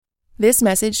This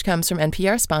message comes from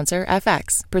NPR sponsor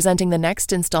FX, presenting the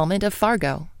next installment of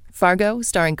Fargo. Fargo,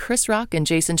 starring Chris Rock and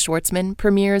Jason Schwartzman,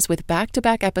 premieres with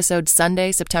back-to-back episodes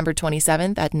Sunday, September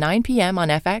 27th at 9 p.m. on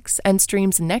FX and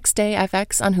streams next day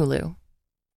FX on Hulu.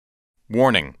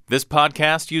 Warning, this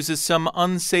podcast uses some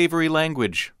unsavory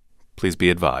language. Please be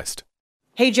advised.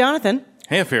 Hey, Jonathan.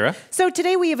 Hey, Afira. So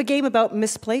today we have a game about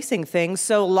misplacing things.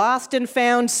 So lost and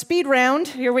found speed round.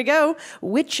 Here we go.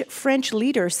 Which French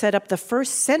leader set up the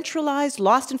first centralized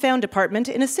lost and found department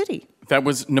in a city? That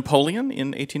was Napoleon in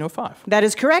 1805. That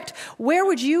is correct. Where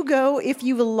would you go if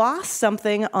you lost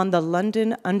something on the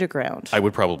London Underground? I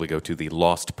would probably go to the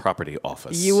Lost Property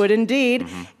Office. You would indeed.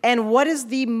 Mm-hmm. And what is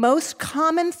the most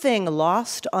common thing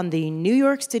lost on the New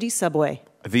York City subway?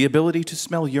 The ability to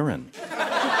smell urine.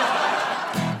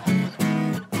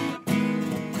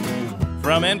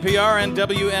 From NPR and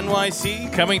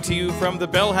WNYC, coming to you from the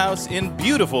Bell House in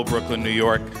beautiful Brooklyn, New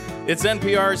York, it's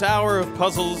NPR's hour of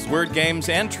puzzles, word games,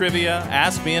 and trivia,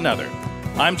 Ask Me Another.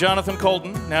 I'm Jonathan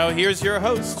Colton. Now here's your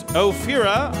host,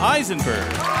 Ophira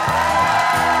Eisenberg.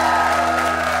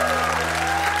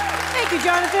 Thank you,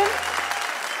 Jonathan.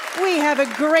 We have a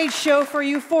great show for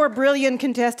you. 4 brilliant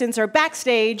contestants are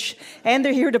backstage, and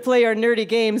they're here to play our nerdy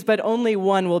games, but only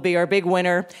one will be our big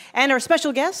winner. And our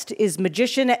special guest is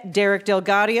magician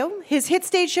DelGaudio. His hit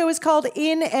stage show is called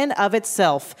In and of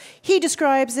Itself. He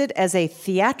describes it as a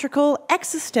theatrical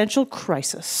existential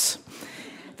crisis.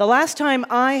 The last time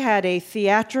I had a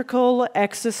theatrical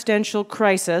existential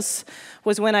crisis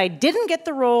was when I didn't get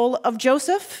the role of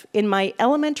Joseph in my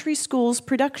elementary school's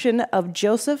production of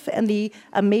Joseph and the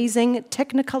Amazing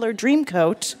Technicolor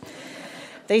Dreamcoat.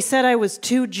 They said I was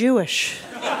too Jewish.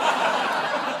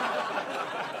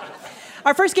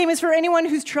 Our first game is for anyone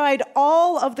who's tried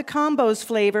all of the combos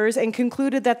flavors and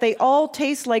concluded that they all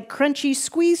taste like crunchy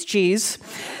squeeze cheese.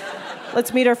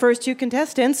 Let's meet our first 2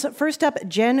 contestants. First up,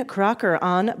 Jen Crocker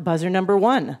on buzzer number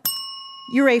 1.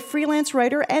 You're a freelance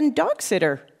writer and dog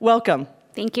sitter. Welcome.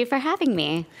 Thank you for having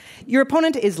me. Your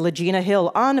opponent is Legina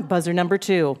Hill on buzzer number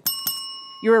 2.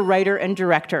 You're a writer and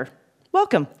director.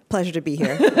 Welcome. Pleasure to be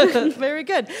here. Very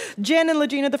good. Jen and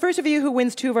Legina, the first of you who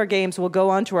wins 2 of our games will go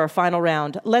on to our final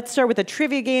round. Let's start with a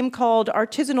trivia game called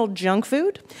Artisanal Junk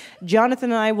Food.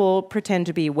 Jonathan and I will pretend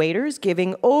to be waiters,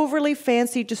 giving overly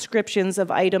fancy descriptions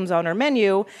of items on our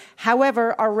menu.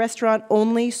 However, our restaurant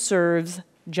only serves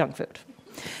junk food.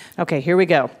 Okay, here we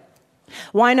go.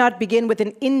 Why not begin with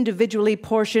an individually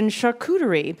portioned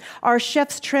charcuterie? Our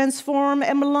chefs transform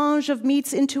a melange of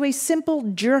meats into a simple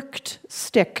jerked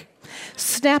stick.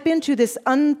 Snap into this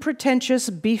unpretentious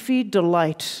beefy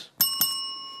delight.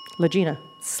 Legina.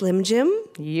 Slim Jim?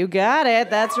 You got it.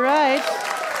 That's right.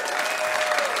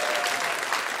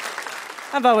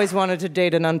 I've always wanted to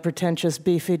date an unpretentious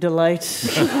beefy delight.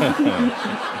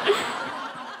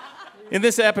 In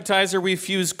this appetizer, we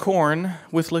fuse corn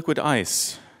with liquid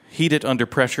ice, heat it under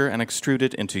pressure, and extrude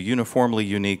it into uniformly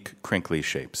unique, crinkly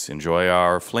shapes. Enjoy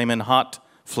our flamin' hot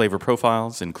flavor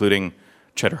profiles, including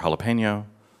cheddar jalapeno,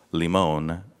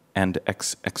 limon, and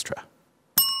extra.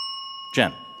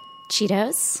 Jen.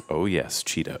 Cheetos? Oh, yes,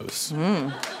 Cheetos.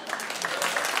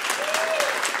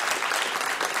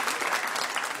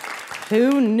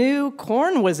 Who knew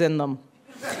corn was in them?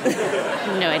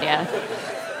 No idea.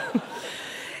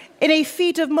 In a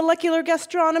feat of molecular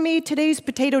gastronomy, today's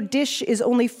potato dish is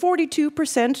only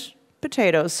 42%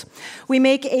 potatoes. We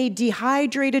make a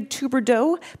dehydrated tuber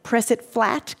dough, press it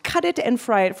flat, cut it, and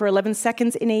fry it for 11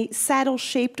 seconds in a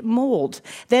saddle-shaped mold.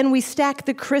 Then we stack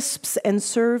the crisps and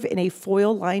serve in a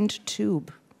foil-lined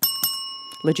tube.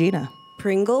 Legina.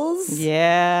 Pringles?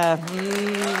 Yeah.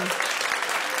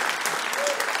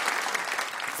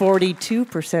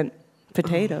 42%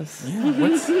 potatoes.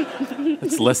 Yeah,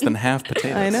 that's less than half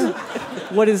potatoes. I know.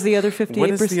 What is the other 58%?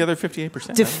 What is the other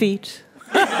 58%? Defeat.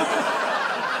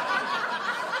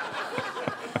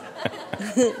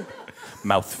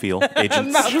 Mouthfeel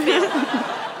agents.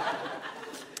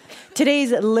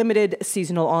 Today's limited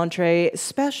seasonal entree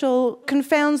special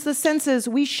confounds the senses.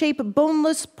 We shape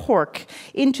boneless pork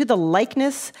into the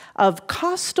likeness of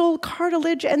costal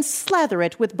cartilage and slather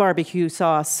it with barbecue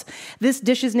sauce. This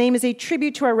dish's name is a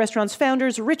tribute to our restaurant's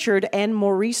founders, Richard and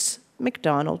Maurice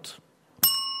McDonald.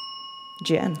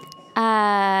 Jen.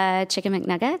 Chicken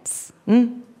McNuggets?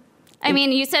 I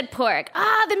mean, you said pork.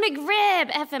 The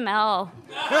McRib, FML.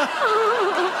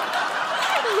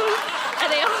 Are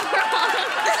they all wrong?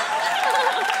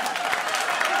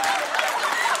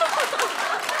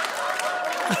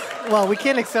 Well, we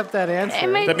can't accept that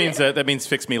answer. That means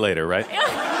fix me later, right?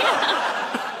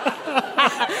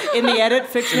 In the edit,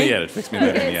 fix me? In the edit, fix me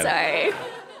later in the edit. Sorry.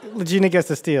 Legina gets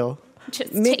to steal.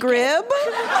 Just McRib?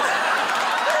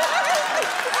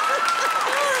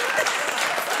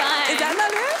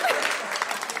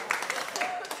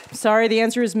 Sorry, the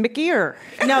answer is McEar.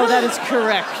 No, that is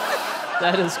correct.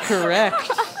 That is correct.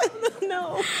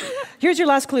 No. Here's your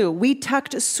last clue. We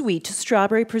tucked sweet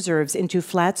strawberry preserves into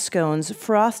flat scones,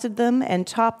 frosted them, and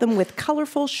topped them with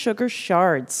colorful sugar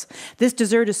shards. This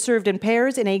dessert is served in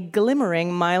pairs in a glimmering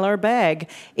Mylar bag.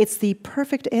 It's the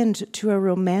perfect end to a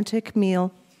romantic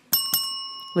meal.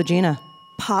 Legina.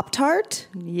 Pop-Tart?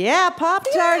 Yeah,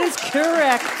 Pop-Tart is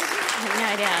correct. I have no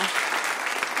idea.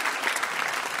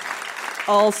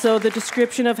 Also, the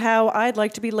description of how I'd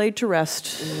like to be laid to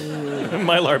rest.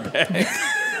 Mylar bag.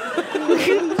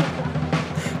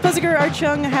 Plessiger, Art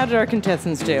Chung, how did our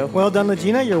contestants do? Well done,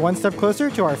 Legina. You're one step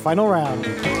closer to our final round.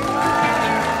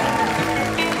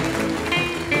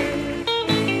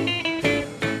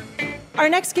 Our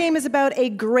next game is about a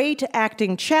great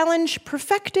acting challenge,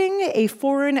 perfecting a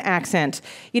foreign accent.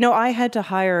 You know, I had to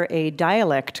hire a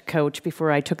dialect coach before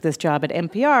I took this job at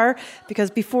NPR, because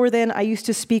before then I used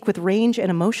to speak with range and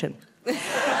emotion.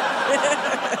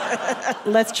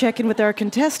 Let's check in with our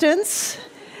contestants.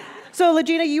 So,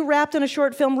 Legina, you rapped on a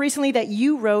short film recently that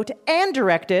you wrote and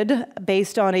directed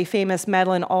based on a famous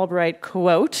Madeleine Albright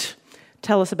quote.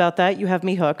 Tell us about that. You have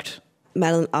me hooked.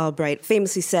 Madeleine Albright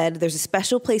famously said, "There's a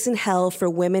special place in hell for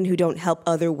women who don't help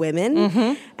other women."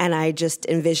 Mm-hmm. And I just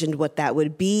envisioned what that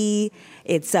would be.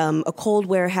 It's a cold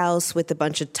warehouse with a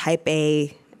bunch of type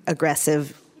A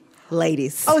aggressive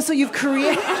ladies. Oh, so you've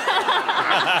created...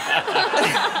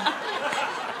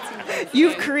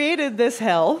 You've created this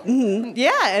hell. Mm-hmm.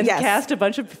 Yeah, and cast a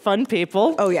bunch of fun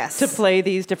people. Oh, yes. To play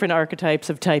these different archetypes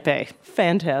of type A.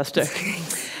 Fantastic.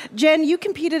 Jen, you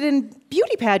competed in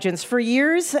beauty pageants for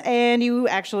years, and you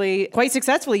actually, quite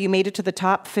successfully, you made it to the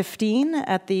top 15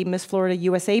 at the Miss Florida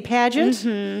USA pageant.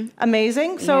 Mm-hmm.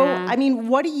 Amazing. So, Yeah. I mean,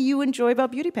 what do you enjoy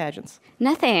about beauty pageants?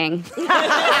 Nothing.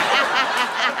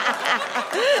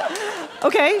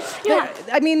 Okay. Yeah.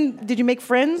 I mean, did you make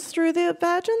friends through the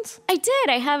pageants? I did.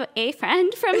 I have a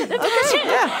friend from the pageant.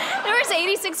 Yeah. There was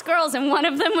 86 girls, and one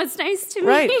of them was nice to me.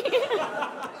 Right.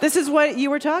 This is what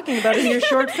you were talking about in your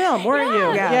short film, weren't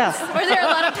you? Yeah. Were there a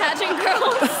lot of pageant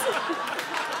girls?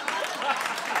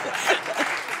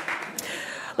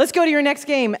 Let's go to your next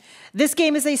game. This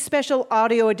game is a special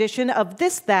audio edition of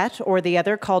This, That, or the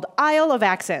Other called Isle of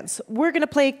Accents. We're going to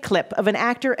play a clip of an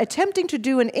actor attempting to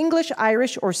do an English,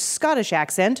 Irish, or Scottish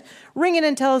accent. Ring in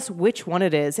and tell us which one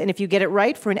it is. And if you get it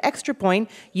right, for an extra point,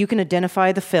 you can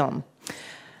identify the film.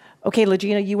 Okay,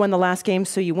 Legina, you won the last game,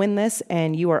 so you win this,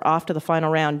 and you are off to the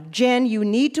final round. Jen, you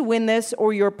need to win this,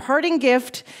 or your parting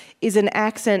gift is an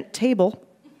accent table.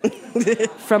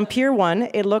 From Pier 1.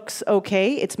 It looks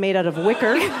okay. It's made out of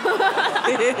wicker.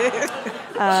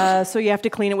 So you have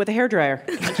to clean it with a hairdryer.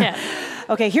 Yeah.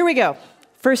 Okay, here we go.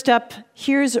 First up,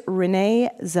 here's Renee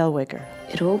Zellweger.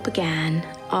 It all began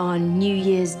on New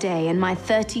Year's Day in my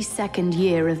 32nd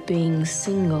year of being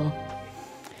single.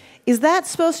 Is that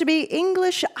supposed to be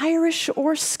English, Irish,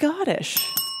 or Scottish?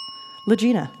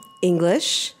 Legina.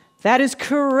 English. That is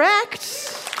correct.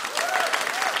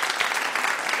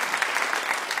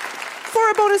 For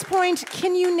a bonus point,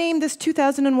 can you name this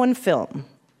 2001 film?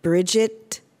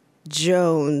 Bridget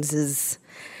Jones's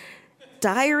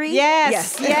Diary?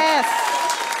 Yes.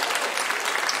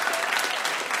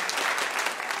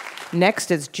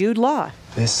 Next is Jude Law.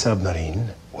 This submarine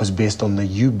was based on the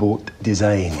U-boat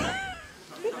design.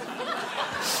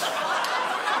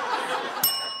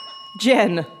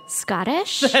 Jen.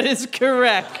 Scottish? That is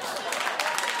correct.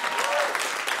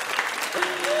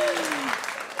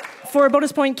 For a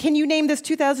bonus point, can you name this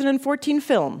 2014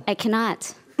 film? I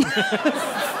cannot.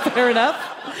 Fair enough.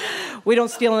 We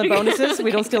don't steal in the bonuses. We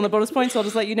don't steal in the bonus points, so I'll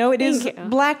just let you know. It is Thank you.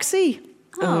 Black Sea.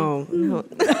 Oh, no.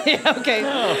 Yeah, okay.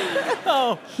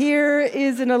 Oh. Here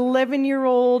is an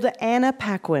 11-year-old Anna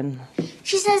Paquin.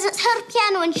 She says it's her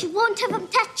piano and she won't have him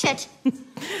touch it.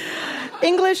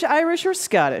 English, Irish, or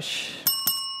Scottish?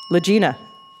 Legina.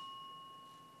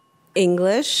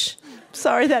 English.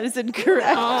 Sorry, that is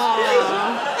incorrect.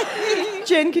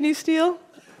 Jen, can you steal?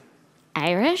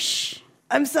 Irish?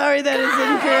 I'm sorry, that is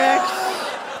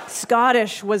incorrect.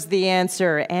 Scottish was the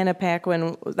answer. Anna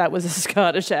Paquin, that was a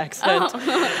Scottish accent.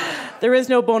 Oh. There is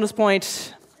no bonus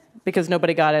point because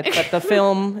nobody got it, but the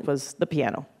film was The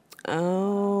Piano.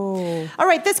 Oh. All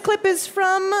right, this clip is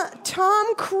from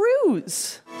Tom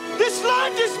Cruise. This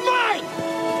land is mine!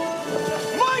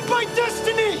 Mine by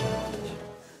destiny!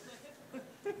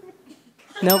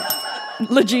 Nope.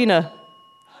 Legina.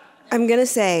 I'm going to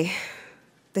say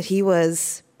that he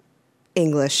was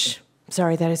English.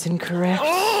 Sorry, that is incorrect.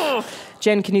 Oh!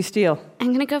 Jen, can you steal? I'm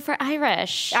going to go for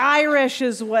Irish. Irish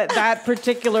is what that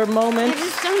particular moment. I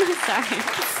just don't know. Sorry.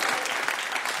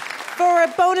 For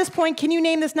a bonus point, can you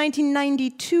name this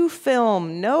 1992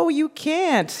 film? No, you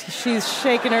can't. She's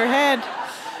shaking her head.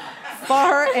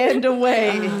 Far and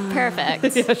Away.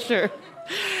 Perfect. Yeah, sure.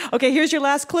 Okay, here's your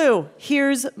last clue.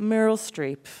 Here's Meryl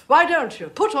Streep. Why don't you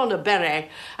put on a beret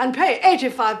and pay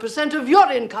 85% of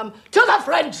your income to the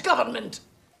French government?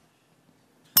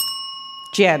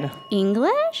 Jen.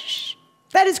 English?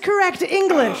 That is correct,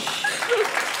 English.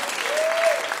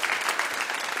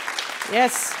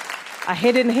 Yes. A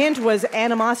hidden hint was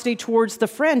animosity towards the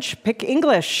French. Pick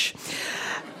English.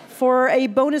 For a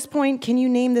bonus point, can you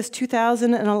name this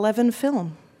 2011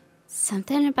 film?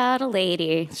 Something about a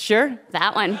lady. Sure.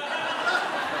 That one.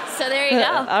 So there you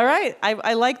go. All right.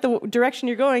 I like the direction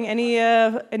you're going.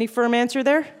 Any firm answer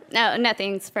there? No,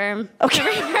 nothing's firm.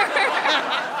 Okay.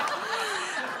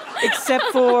 Except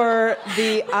for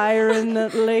the Iron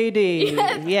Lady.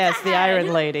 Yes, the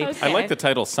Iron Lady. Okay. I like the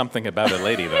title Something About a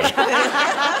Lady, though.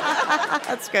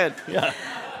 That's good. Yeah.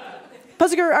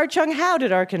 Puzzle Art Chung, how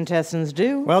did our contestants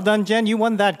do? Well done, Jen. You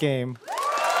won that game.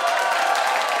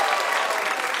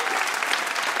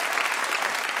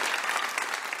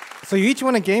 So you each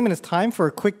won a game, and it's time for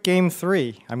a quick game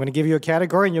 3. I'm going to give you a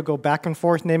category, and you'll go back and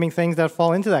forth naming things that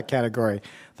fall into that category.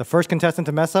 The first contestant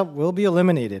to mess up will be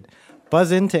eliminated.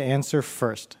 Buzz in to answer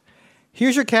first.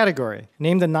 Here's your category.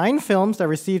 Name the 9 films that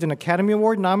received an Academy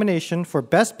Award nomination for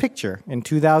Best Picture in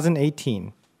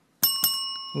 2018.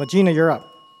 Legina, you're up.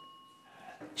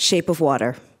 Shape of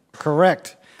Water.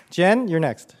 Correct. Jen, you're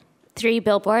next. 3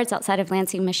 billboards outside of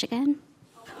Lansing, Michigan.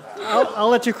 I'll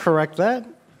let you correct that.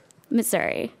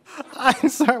 Missouri. I'm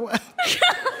sorry.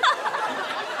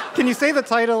 Can you say the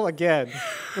title again?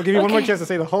 We'll give you one more chance to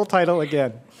say the whole title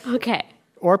again. Okay.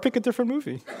 Or pick a different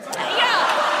movie.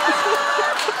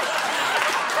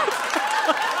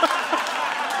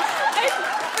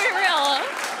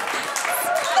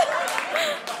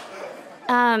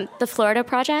 The Florida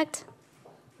Project?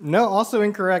 No, also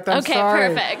incorrect. I'm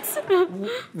sorry. Okay,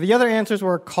 perfect. The other answers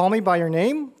were Call Me By Your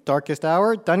Name, Darkest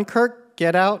Hour, Dunkirk,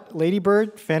 Get Out, Lady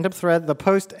Bird, Phantom Thread, The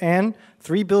Post, and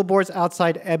 3 billboards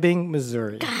outside Ebbing,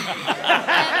 Missouri.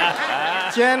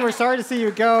 Jen, we're sorry to see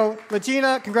you go.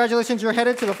 Legina, congratulations. You're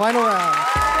headed to the final round.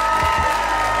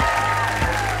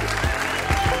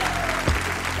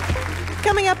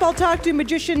 Coming up, I'll talk to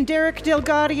magician Derek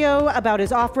DelGaudio about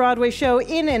his off-Broadway show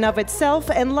In and of Itself,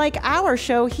 and like our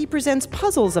show, he presents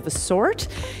puzzles of a sort.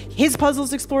 His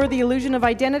puzzles explore the illusion of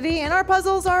identity, and our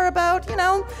puzzles are about,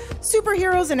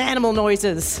 superheroes and animal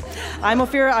noises. I'm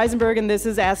Ophira Eisenberg, and this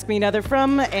is Ask Me Another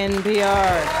from NPR.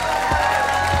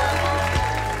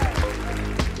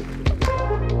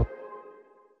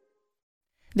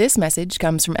 This message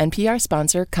comes from NPR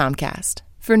sponsor Comcast.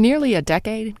 For nearly a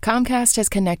decade, Comcast has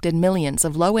connected millions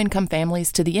of low-income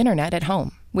families to the internet at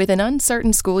home. With an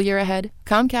uncertain school year ahead,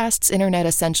 Comcast's Internet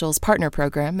Essentials Partner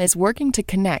Program is working to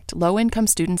connect low-income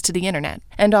students to the internet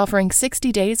and offering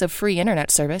 60 days of free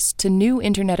internet service to new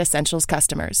Internet Essentials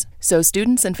customers, so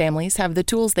students and families have the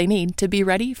tools they need to be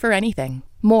ready for anything.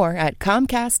 More at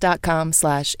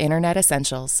comcast.com/Internet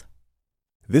Essentials.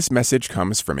 This message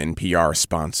comes from NPR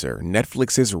sponsor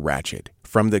Netflix's Ratched.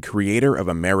 From the creator of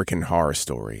American Horror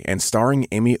Story and starring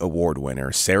Emmy Award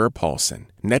winner Sarah Paulson,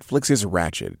 Netflix's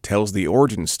Ratched tells the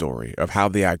origin story of how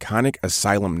the iconic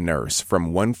asylum nurse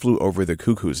from One Flew Over the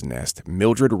Cuckoo's Nest,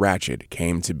 Mildred Ratched,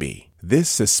 came to be.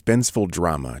 This suspenseful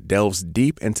drama delves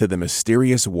deep into the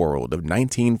mysterious world of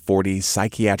 1940s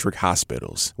psychiatric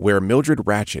hospitals, where Mildred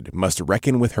Ratched must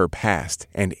reckon with her past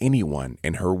and anyone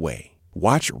in her way.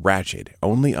 Watch Ratched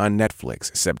only on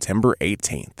Netflix September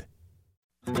 18th.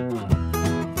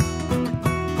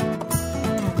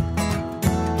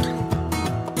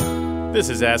 This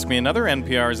is Ask Me Another,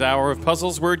 NPR's hour of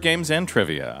puzzles, word games, and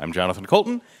trivia. I'm Jonathan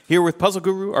Colton, here with puzzle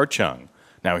guru Art Chung.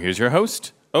 Now here's your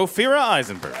host, Ophira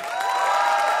Eisenberg.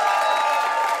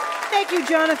 Thank you,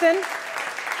 Jonathan.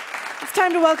 It's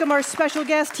time to welcome our special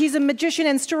guest. He's a magician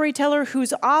and storyteller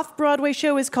whose off-Broadway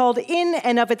show is called In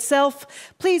and of Itself.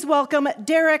 Please welcome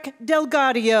Derek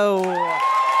DelGaudio.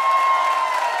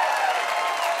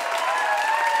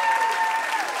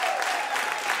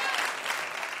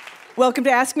 Welcome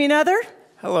to Ask Me Another.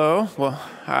 Hello. Well,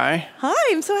 hi.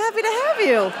 Hi, I'm so happy to have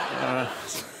you.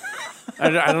 I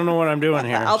don't know what I'm doing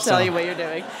here. I'll tell you what you're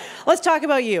doing. Let's talk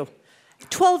about you.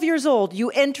 12 years old, you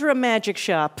enter a magic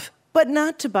shop, but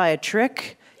not to buy a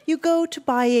trick. You go to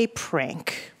buy a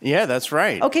prank. Yeah, that's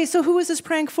right. Okay, so who is this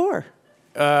prank for?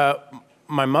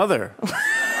 My mother.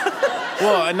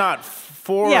 Well, not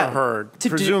for her,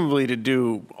 presumably to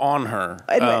do on her.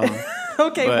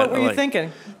 Okay, what were you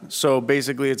thinking? So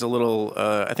basically, it's a little,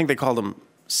 I think they call them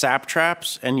sap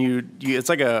traps, and it's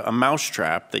like a mouse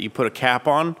trap that you put a cap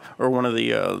on, or one of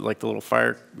the like the little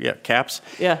fire caps.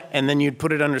 Yeah. And then you'd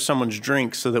put it under someone's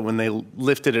drink so that when they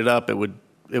lifted it up, it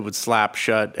would slap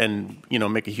shut and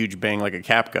make a huge bang like a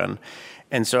cap gun.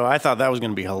 And so I thought that was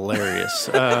going to be hilarious.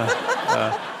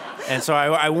 And so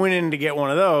I went in to get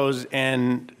one of those,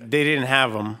 and they didn't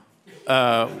have them,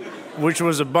 which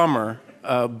was a bummer.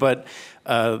 But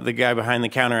the guy behind the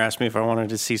counter asked me if I wanted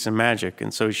to see some magic,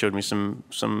 and so he showed me some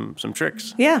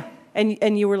tricks. Yeah,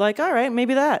 and you were like, all right,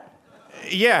 maybe that.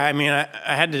 Yeah, I mean, I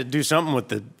had to do something with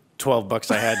the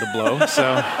 $12 I had to blow.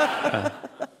 So.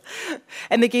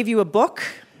 And they gave you a book?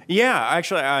 Yeah,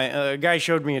 actually, a guy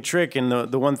showed me a trick, and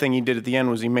the one thing he did at the end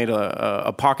was he made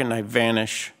a pocket knife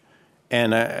vanish.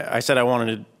 And I said I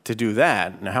wanted to do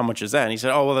that. Now, how much is that? And he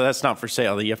said, oh, well, that's not for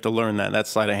sale. You have to learn that. That's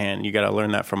sleight of hand. You got to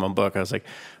learn that from a book. I was like,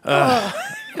 I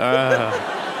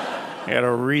got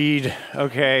to read.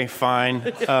 Okay,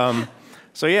 fine.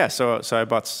 So I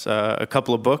bought a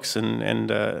couple of books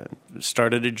and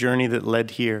started a journey that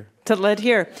led here.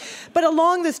 But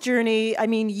along this journey, I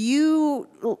mean, you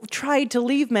tried to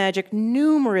leave magic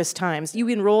numerous times. You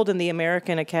enrolled in the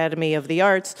American Academy of the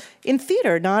Arts in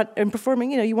theater, not in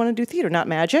performing. You want to do theater, not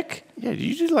magic. Yeah, did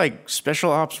you do like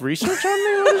special ops research on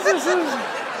me? What is this?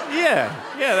 Yeah,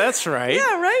 that's right.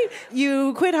 Yeah, right?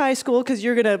 You quit high school because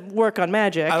you're going to work on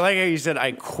magic. I like how you said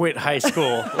I quit high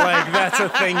school. Like, that's a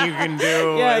thing you can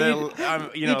do. Yeah,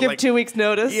 you give 2 weeks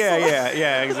notice.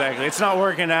 Yeah, exactly. It's not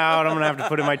working out. I'm going to have to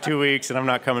put in my 2 weeks, and I'm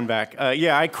not coming back.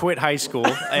 I quit high school,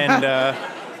 and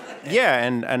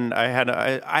and I had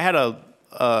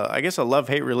I guess a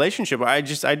love-hate relationship. I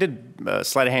did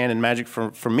sleight of hand and magic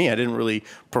for me. I didn't really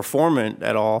perform it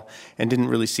at all, and didn't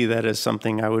really see that as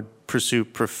something I would pursue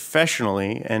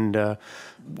professionally. And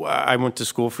I went to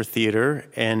school for theater,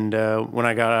 and when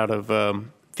I got out of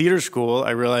theater school,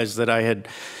 I realized that I had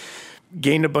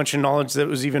gained a bunch of knowledge that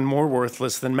was even more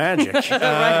worthless than magic.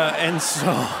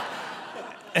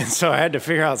 And so I had to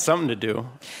figure out something to do.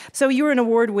 So you were an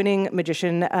award-winning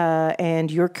magician, and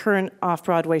your current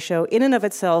off-Broadway show, in and of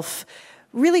itself,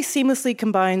 really seamlessly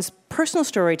combines personal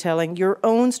storytelling, your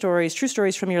own stories, true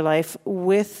stories from your life,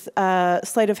 with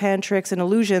sleight of hand tricks and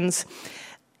illusions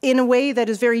in a way that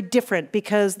is very different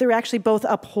because they're actually both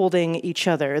upholding each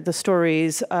other. The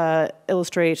stories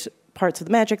illustrate parts of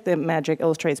the magic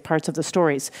illustrates parts of the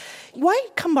stories. Why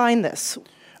combine this?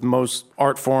 Most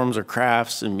art forms or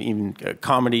crafts, and even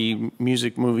comedy,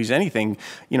 music, movies, anything,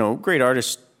 great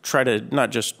artists try to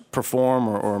not just perform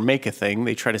or make a thing,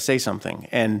 they try to say something.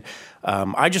 And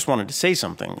I just wanted to say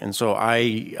something. And so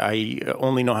I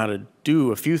only know how to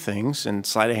do a few things, and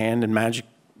sleight of hand and magic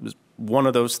was one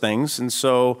of those things. And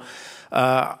so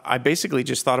I basically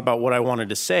just thought about what I wanted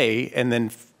to say, and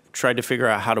then tried to figure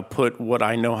out how to put what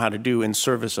I know how to do in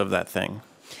service of that thing.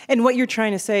 And what you're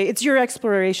trying to say, it's your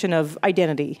exploration of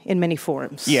identity in many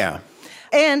forms. Yeah.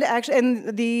 And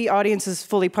the audience is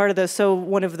fully part of this. So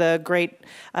one of the great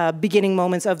beginning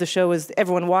moments of the show is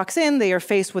everyone walks in, they are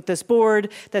faced with this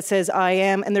board that says I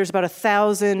am, and there's about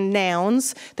 1,000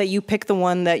 nouns that you pick the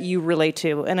one that you relate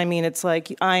to. And I mean, it's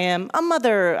like I am a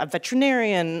mother, a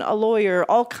veterinarian, a lawyer,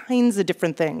 all kinds of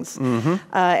different things. Mm-hmm.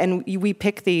 And we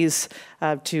pick these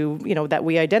that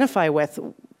we identify with.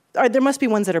 There must be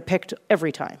ones that are picked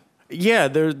every time. Yeah,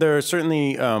 there are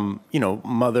certainly,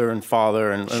 mother and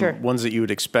father and, sure. and ones that you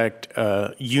would expect.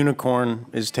 Unicorn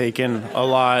is taken a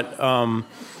lot.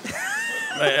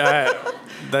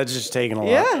 That's just taken a lot.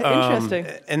 Yeah, interesting.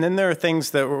 And then there are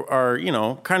things that are,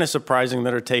 kind of surprising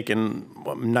that are taken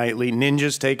nightly.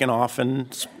 Ninja's taken often.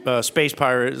 Space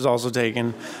Pirate is also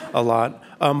taken a lot.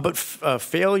 But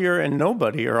failure and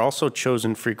nobody are also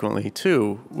chosen frequently,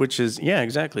 too, which is, yeah,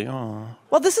 exactly. Oh.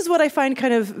 Well, this is what I find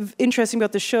kind of interesting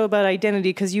about the show about identity,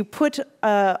 because you put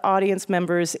audience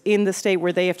members in the state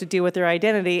where they have to deal with their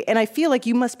identity, and I feel like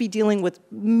you must be dealing with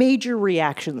major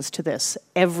reactions to this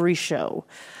every show.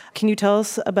 Can you tell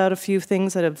us about a few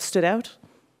things that have stood out?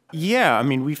 Yeah, I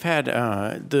mean, we've had,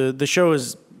 the show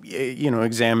is,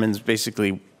 examines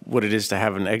basically what it is to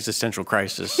have an existential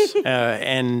crisis.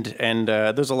 and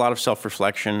there's a lot of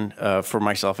self-reflection for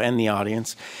myself and the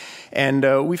audience.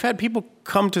 And we've had people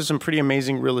come to some pretty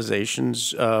amazing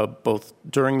realizations, both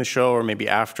during the show or maybe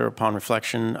after, upon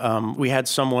reflection. We had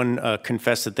someone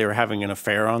confess that they were having an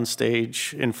affair on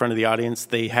stage in front of the audience.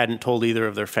 They hadn't told either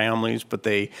of their families, but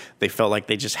they felt like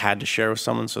they just had to share with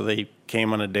someone, so they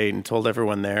came on a date and told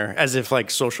everyone there, as if like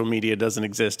social media doesn't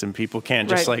exist and people can't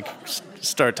just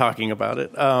start talking about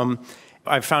it.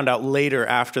 I found out later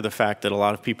after the fact that a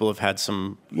lot of people have had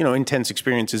some, intense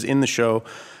experiences in the show.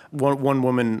 One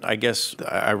woman, I guess,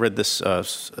 I read this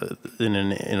in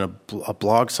a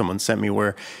blog someone sent me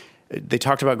where they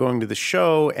talked about going to the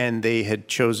show and they had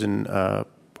chosen a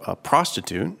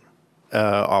prostitute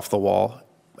off the wall,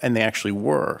 and they actually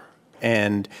were.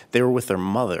 And they were with their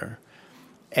mother.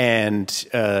 And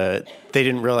they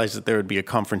didn't realize that there would be a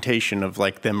confrontation of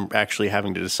like them actually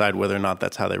having to decide whether or not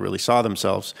that's how they really saw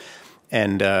themselves.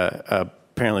 And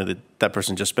apparently that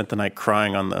person just spent the night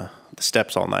crying on the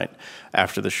steps all night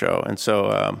after the show. And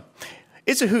so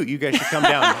it's a hoot. You guys should come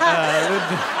down.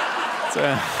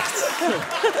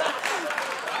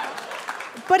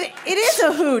 But it is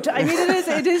a hoot. I mean,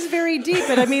 it is very deep.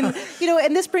 And I mean,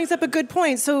 and this brings up a good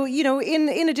point. So,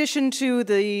 in addition to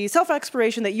the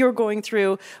self-exploration that you're going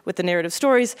through with the narrative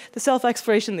stories, the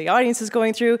self-exploration the audience is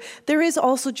going through, there is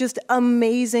also just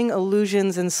amazing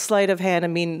illusions and sleight of hand. I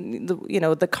mean,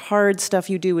 the card stuff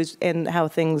you do and how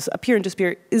things appear and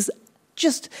disappear is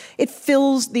just, it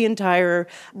fills the entire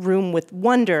room with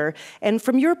wonder. And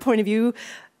from your point of view,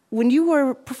 when you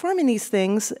are performing these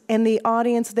things and the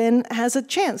audience then has a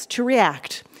chance to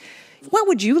react, what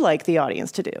would you like the audience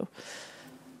to do?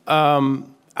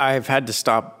 I've had to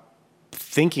stop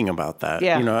thinking about that,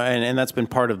 Yeah. And that's been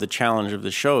part of the challenge of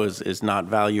the show is not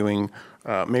valuing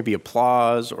maybe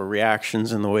applause or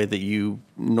reactions in the way that you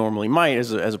normally might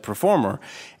as a performer.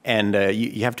 And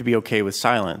you have to be okay with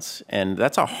silence. And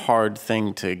that's a hard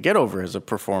thing to get over as a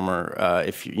performer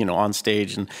if on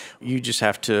stage. And you just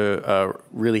have to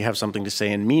really have something to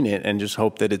say and mean it and just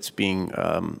hope that it's being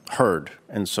heard.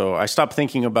 And so I stopped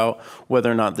thinking about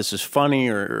whether or not this is funny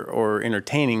or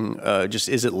entertaining. Just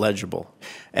is it legible?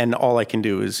 And all I can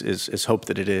do is hope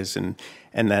that it is and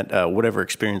that whatever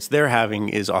experience they're having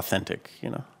is authentic,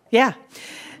 Yeah.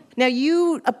 Now,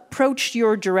 you approached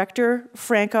your director,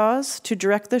 Frank Oz, to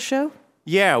direct the show?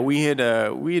 Yeah, we had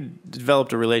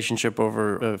developed a relationship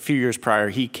over a few years prior.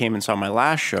 He came and saw my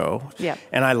last show,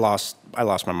 and I lost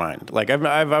my mind. Like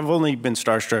I've only been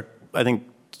starstruck, I think,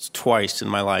 twice in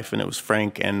my life, and it was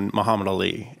Frank and Muhammad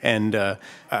Ali. And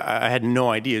I had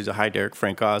no idea. He was a hi, Derek,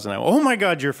 Frank Oz, and oh my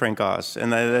God, you're Frank Oz,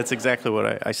 and that's exactly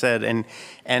what I said. And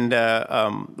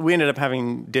we ended up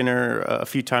having dinner a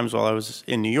few times while I was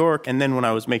in New York. And then when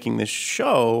I was making this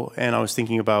show, and I was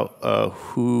thinking about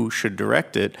who should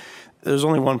direct it, there's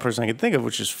only one person I could think of,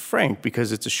 which is Frank,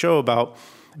 because it's a show about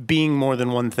being more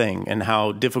than one thing and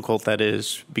how difficult that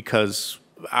is because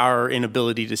our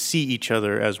inability to see each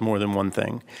other as more than one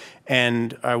thing.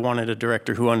 And I wanted a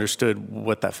director who understood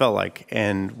what that felt like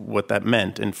and what that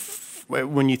meant. And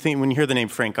when you hear the name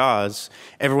Frank Oz,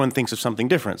 everyone thinks of something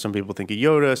different. Some people think of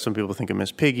Yoda, some people think of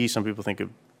Miss Piggy, some people think of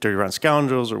Dirty Rotten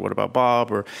Scoundrels, or What About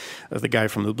Bob, or the guy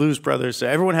from the Blues Brothers. So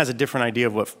everyone has a different idea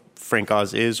of what Frank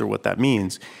Oz is or what that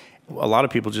means. A lot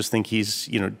of people just think he's,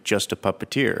 just a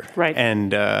puppeteer. Right.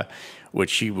 And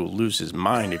which he will lose his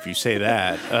mind if you say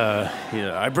that.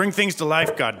 I bring things to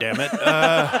life, goddammit.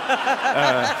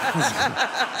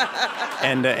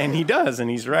 And he does, and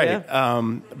he's right. Yeah.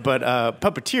 But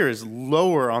puppeteer is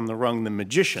lower on the rung than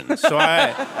magician. So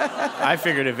I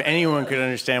figured if anyone could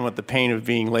understand what the pain of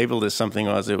being labeled as something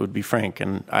was, it would be Frank,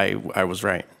 and I was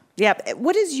right. Yeah.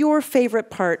 What is your favorite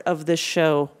part of this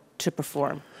show to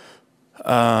perform?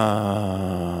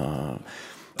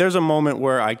 There's a moment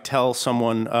where I tell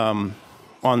someone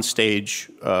on stage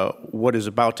what is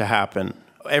about to happen.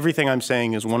 Everything I'm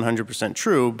saying is 100%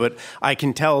 true, but I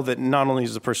can tell that not only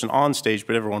is the person on stage,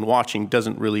 but everyone watching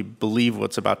doesn't really believe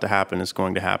what's about to happen is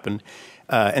going to happen,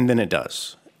 and then it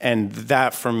does. And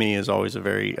that, for me, is always a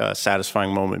very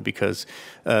satisfying moment because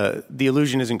the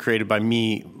illusion isn't created by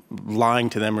me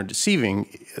lying to them or deceiving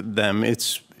them.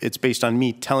 It's based on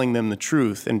me telling them the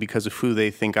truth, and because of who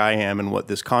they think I am and what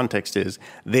this context is,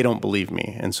 they don't believe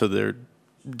me, and so they're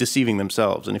deceiving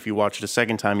themselves. And if you watch it a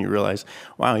second time, you realize,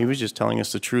 wow, he was just telling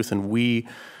us the truth, and we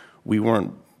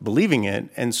weren't believing it.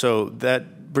 And so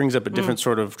that brings up a different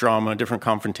sort of drama, a different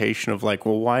confrontation of like,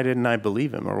 well, why didn't I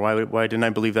believe him, or why didn't I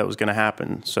believe that was going to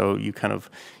happen? So you kind of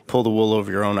pull the wool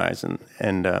over your own eyes,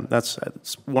 and that's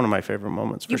one of my favorite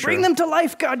moments. For You bring sure. them to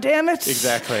life, goddammit.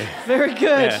 Exactly. Very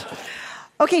good. Yeah.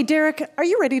 Okay, Derek, are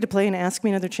you ready to play an Ask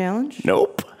Me Another challenge?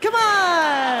 Nope. Come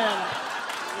on!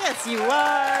 Yes, you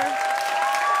are.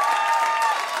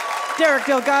 Derek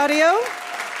DelGaudio.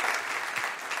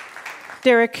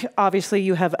 Derek, obviously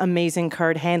you have amazing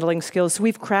card handling skills, so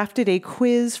we've crafted a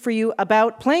quiz for you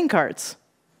about playing cards.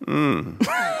 And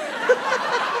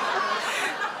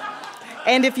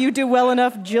if you do well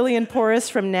enough, Jillian Porras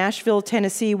from Nashville,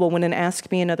 Tennessee will win an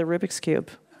Ask Me Another Rubik's Cube.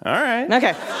 All right.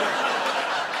 Okay.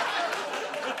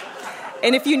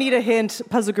 And if you need a hint,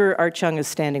 Puzzle Art Chung is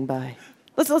standing by.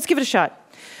 Let's give it a shot.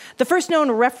 The first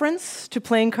known reference to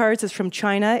playing cards is from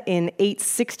China in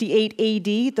 868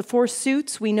 AD. The four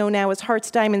suits we know now as hearts,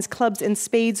 diamonds, clubs, and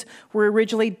spades were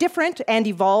originally different and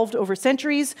evolved over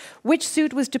centuries. Which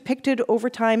suit was depicted over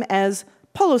time as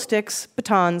polo sticks,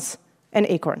 batons, and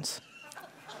acorns?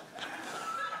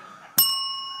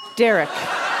 Derek.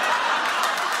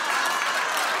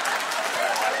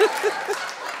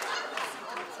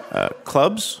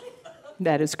 Clubs?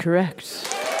 That is correct.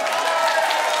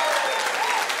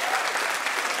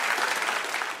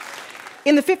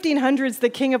 In the 1500s, the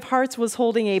King of Hearts was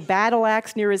holding a battle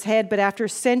axe near his head, but after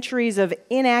centuries of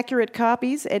inaccurate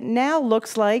copies, it now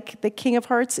looks like the King of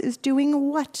Hearts is doing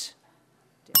what?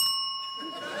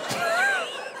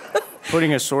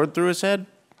 Putting a sword through his head?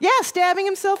 Yeah, stabbing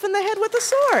himself in the head with a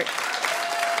sword.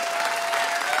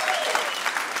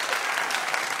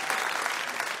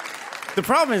 The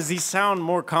problem is these sound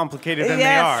more complicated than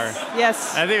they are.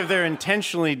 Yes. I think they're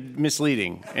intentionally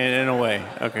misleading in a way.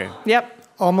 Okay. Yep.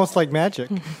 Almost like magic.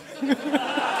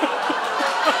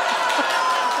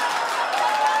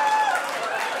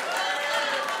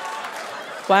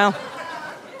 Wow.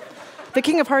 The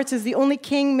King of Hearts is the only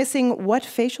king missing what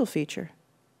facial feature?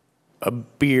 A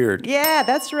beard. Yeah,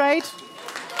 that's right.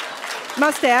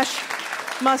 Mustache.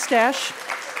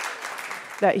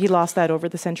 That he lost that over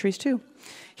the centuries too.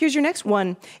 Here's your next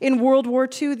one. In World War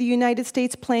II, the United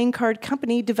States Playing Card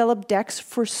Company developed decks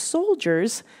for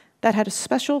soldiers that had a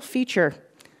special feature.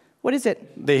 What is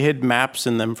it? They hid maps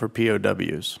in them for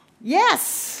POWs.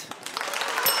 Yes!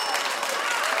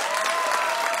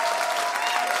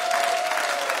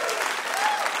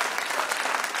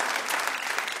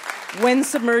 When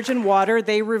submerged in water,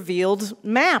 they revealed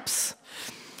maps.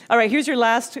 All right, here's your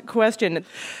last question.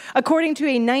 According to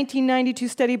a 1992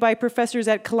 study by professors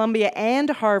at Columbia and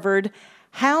Harvard,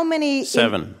 how many...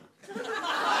 7.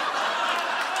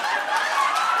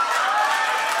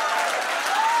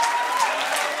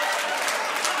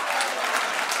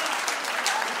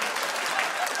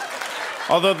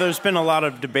 Although there's been a lot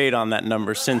of debate on that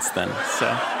number since then, so...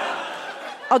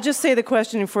 I'll just say the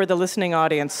question for the listening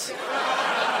audience.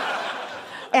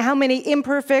 How many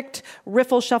imperfect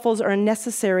riffle shuffles are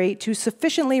necessary to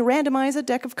sufficiently randomize a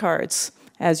deck of cards?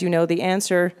 As you know, the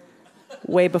answer,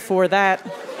 way before that,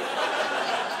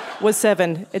 was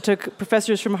 7. It took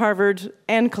professors from Harvard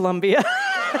and Columbia.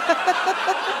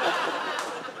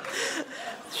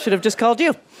 Should have just called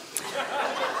you.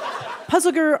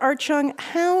 Puzzle Art Chung,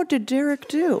 how did Derek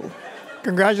do?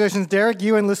 Congratulations, Derek.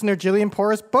 You and listener Jillian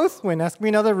Porras both win Ask Me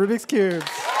Another Rubik's Cubes.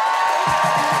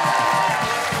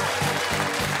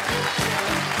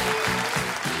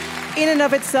 In and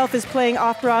of itself is playing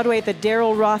off-Broadway at the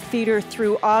Darrell Roth Theater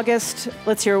through August.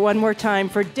 Let's hear it one more time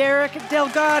for Derek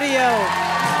DelGaudio.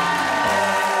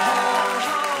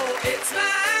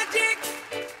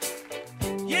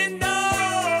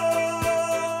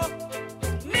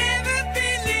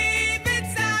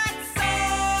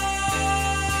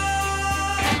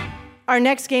 Our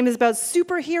next game is about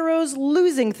superheroes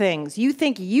losing things. You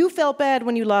think you felt bad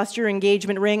when you lost your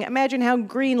engagement ring. Imagine how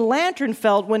Green Lantern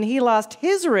felt when he lost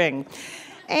his ring.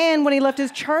 And when he left his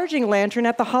charging lantern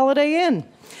at the Holiday Inn.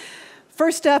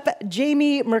 First up,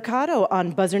 Jamie Mercado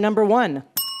on buzzer number 1.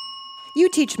 You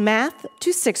teach math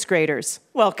to 6th graders.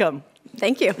 Welcome.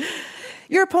 Thank you.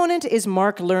 Your opponent is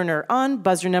Mark Lerner on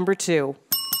buzzer number 2.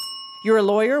 You're a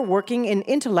lawyer working in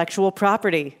intellectual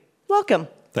property. Welcome.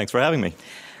 Thanks for having me.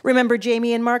 Remember,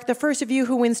 Jamie and Mark, the first of you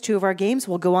who wins 2 of our games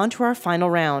will go on to our final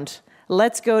round.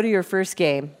 Let's go to your first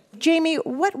game. Jamie,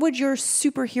 what would your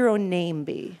superhero name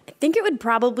be? I think it would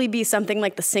probably be something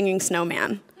like the Singing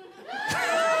Snowman.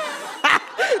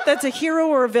 That's a hero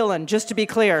or a villain, just to be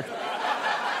clear.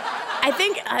 I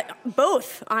think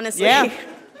both, honestly.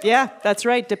 Yeah, that's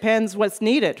right. Depends what's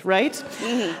needed, right?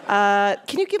 Mm-hmm.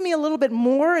 Can you give me a little bit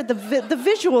more? The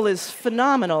visual is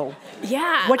phenomenal.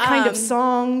 Yeah. What kind of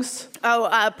songs?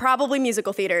 Probably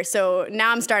musical theater. So now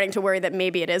I'm starting to worry that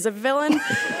maybe it is a villain.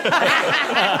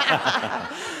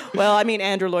 Well, I mean,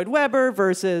 Andrew Lloyd Webber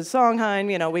versus Sondheim.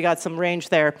 We got some range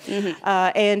there. Mm-hmm.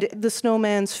 And the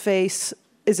snowman's face,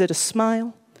 is it a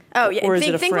smile? Oh, yeah. Or is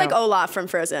it a think frown? like Olaf from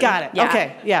Frozen. Got it. Yeah.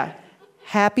 Okay, yeah.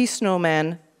 Happy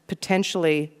Snowman,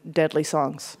 potentially deadly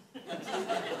songs.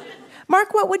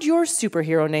 Mark, what would your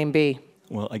superhero name be?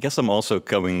 Well, I guess I'm also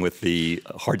going with the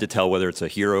hard to tell whether it's a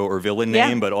hero or villain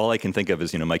name, but all I can think of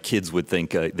is, my kids would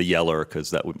think the Yeller,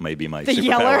 because that may be my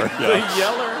superpower. The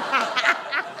Yeller?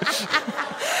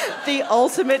 The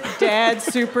ultimate dad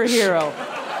superhero.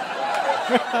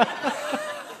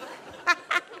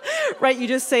 Right, you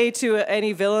just say to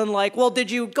any villain, like, well,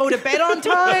 did you go to bed on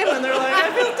time? And they're like,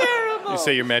 I feel terrible. You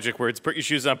say your magic words. Put your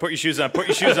shoes on, put your shoes on, put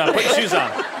your shoes on, put your shoes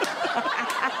on.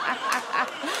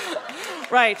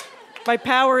 Right. My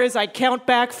power is I count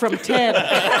back from 10.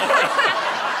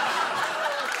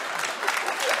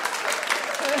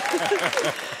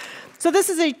 So this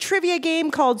is a trivia game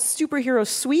called Superhero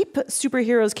Sweep.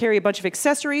 Superheroes carry a bunch of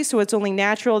accessories, so it's only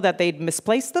natural that they'd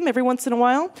misplace them every once in a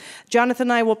while. Jonathan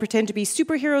and I will pretend to be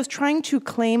superheroes trying to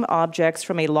claim objects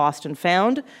from a lost and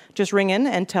found. Just ring in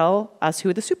and tell us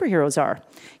who the superheroes are.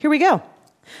 Here we go.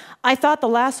 I thought the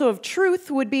lasso of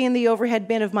truth would be in the overhead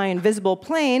bin of my invisible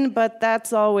plane, but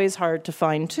that's always hard to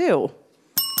find too.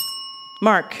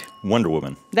 Mark. Wonder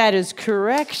Woman. That is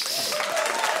correct.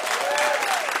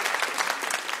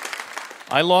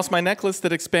 I lost my necklace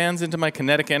that expands into my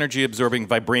kinetic energy absorbing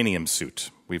vibranium suit.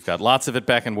 We've got lots of it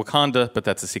back in Wakanda, but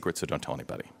that's a secret, so don't tell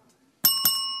anybody.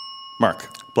 Mark.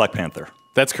 Black Panther.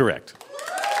 That's correct.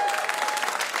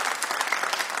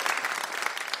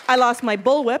 I lost my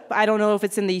bullwhip. I don't know if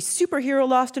it's in the superhero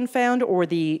lost and found or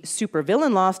the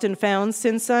supervillain lost and found,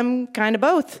 since I'm kind of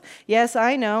both. Yes,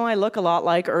 I know, I look a lot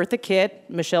like Eartha Kitt,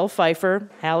 Michelle Pfeiffer,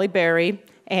 Halle Berry,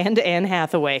 and Anne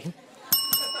Hathaway.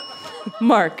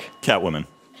 Mark. Catwoman.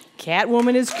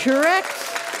 Catwoman is correct.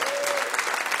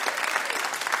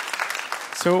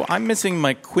 So I'm missing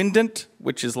my quindent,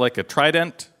 which is like a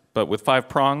trident, but with 5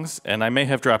 prongs, and I may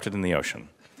have dropped it in the ocean.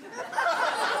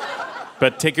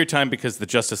 But take your time, because the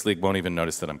Justice League won't even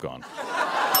notice that I'm gone.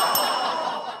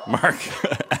 Mark.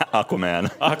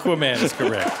 Aquaman. Aquaman is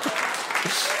correct.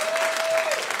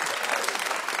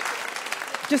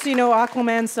 Just so you know,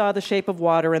 Aquaman saw The Shape of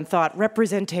Water and thought,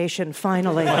 representation,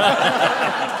 finally.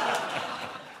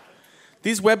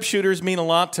 These web shooters mean a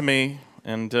lot to me,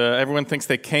 and everyone thinks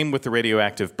they came with the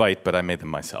radioactive bite, but I made them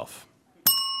myself.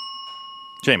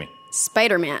 Jamie.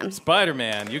 Spider-Man.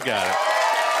 Spider-Man, you got it.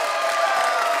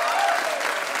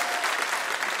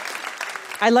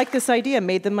 I like this idea,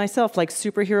 made them myself, like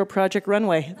Superhero Project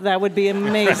Runway. That would be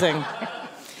amazing.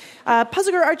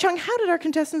 Puzzle Girl, Chung, how did our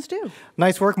contestants do?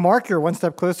 Nice work, Mark. You're one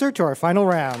step closer to our final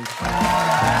round.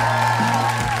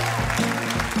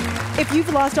 If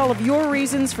you've lost all of your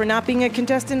reasons for not being a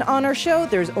contestant on our show,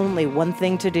 there's only one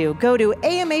thing to do. Go to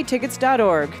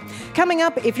amatickets.org. Coming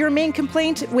up, if your main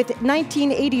complaint with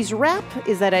 1980s rap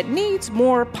is that it needs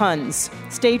more puns.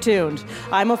 Stay tuned.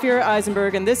 I'm Ophira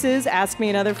Eisenberg, and this is Ask Me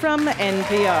Another from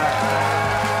NPR.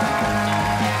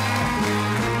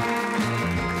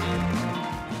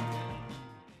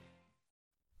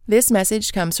 This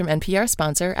message comes from NPR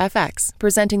sponsor FX,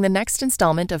 presenting the next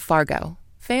installment of Fargo.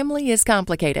 Family is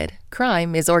complicated.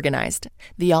 Crime is organized.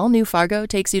 The all-new Fargo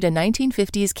takes you to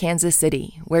 1950s Kansas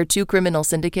City, where 2 criminal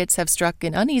syndicates have struck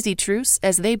an uneasy truce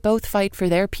as they both fight for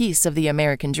their piece of the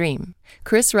American dream.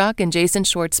 Chris Rock and Jason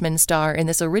Schwartzman star in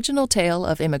this original tale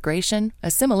of immigration,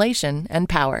 assimilation, and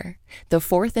power. The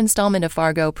 4th installment of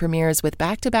Fargo premieres with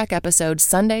back-to-back episodes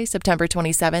Sunday, September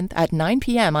 27th at 9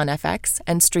 p.m. on FX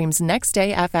and streams next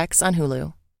day FX on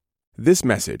Hulu. This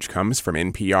message comes from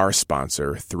NPR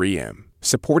sponsor 3M,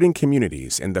 supporting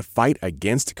communities in the fight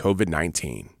against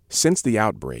COVID-19. Since the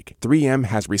outbreak, 3M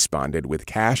has responded with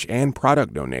cash and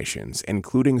product donations,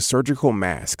 including surgical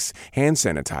masks, hand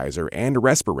sanitizer, and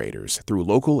respirators through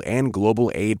local and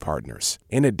global aid partners.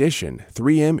 In addition,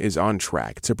 3M is on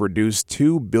track to produce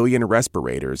 2 billion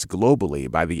respirators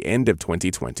globally by the end of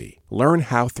 2020. Learn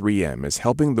how 3M is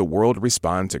helping the world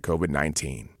respond to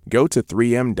COVID-19. Go to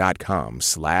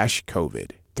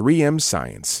 3m.com/COVID. 3M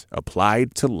Science,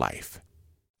 applied to life.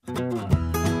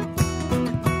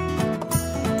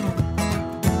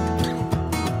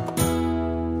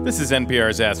 This is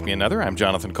NPR's Ask Me Another. I'm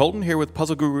Jonathan Colton, here with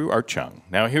puzzle guru Art Chung.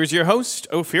 Now here's your host,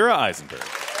 Ophira Eisenberg.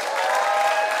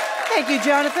 Thank you,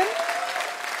 Jonathan.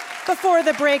 Before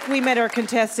the break, we met our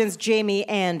contestants, Jamie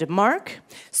and Mark.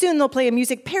 Soon they'll play a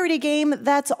music parody game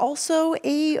that's also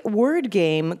a word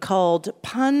game called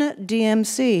Pun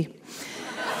DMC.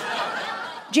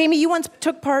 Jamie, you once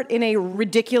took part in a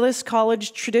ridiculous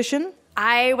college tradition.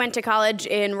 I went to college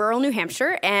in rural New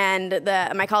Hampshire, and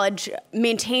my college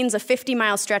maintains a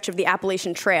 50-mile stretch of the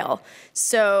Appalachian Trail.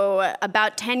 So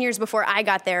about 10 years before I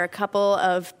got there, a couple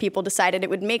of people decided it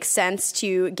would make sense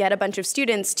to get a bunch of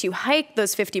students to hike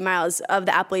those 50 miles of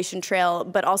the Appalachian Trail,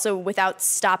 but also without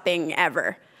stopping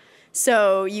ever.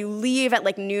 So you leave at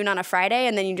like noon on a Friday,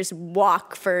 and then you just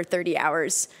walk for 30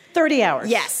 hours. 30 hours?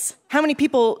 Yes. How many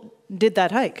people did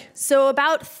that hike? So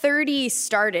about 30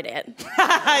 started it.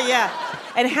 Yeah.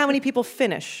 And how many people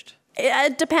finished?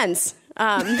 It depends.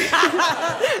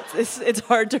 It's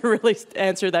hard to really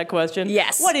answer that question.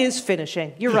 Yes. What is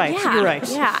finishing? You're right. Yeah, You're right.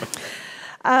 Yeah.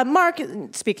 Mark,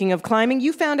 speaking of climbing,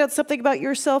 you found out something about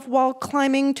yourself while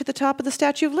climbing to the top of the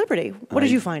Statue of Liberty. What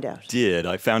did you find out?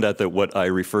 I found out that what I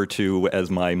refer to as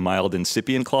my mild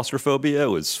incipient claustrophobia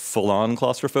was full-on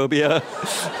claustrophobia.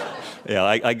 Yeah,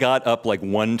 I got up like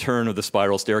one turn of the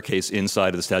spiral staircase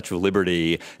inside of the Statue of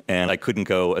Liberty, and I couldn't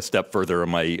go a step further.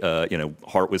 And my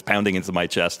heart was pounding into my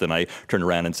chest, and I turned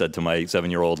around and said to my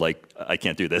 7-year-old, like, I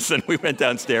can't do this. And we went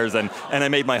downstairs, and I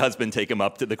made my husband take him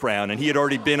up to the crown, and he had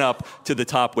already been up to the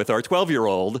top with our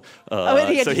 12-year-old.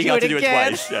 So he got to do it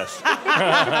twice. Yes.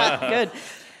 Good.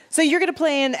 So you're going to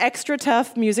play an extra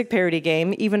tough music parody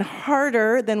game, even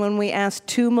harder than when we asked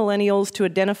 2 millennials to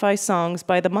identify songs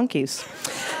by the Monkees.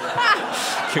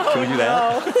 Can we do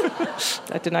that?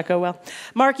 That did not go well.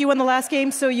 Mark, you won the last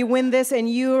game, so you win this, and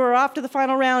you are off to the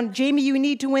final round. Jamie, you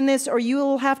need to win this, or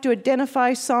you'll have to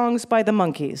identify songs by the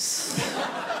Monkees.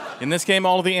 In this game,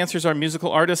 all of the answers are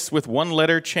musical artists with one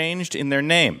letter changed in their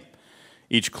name.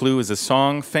 Each clue is a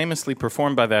song famously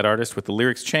performed by that artist with the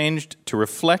lyrics changed to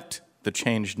reflect the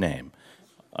changed name.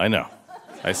 I know.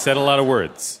 I said a lot of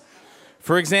words.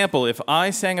 For example, if I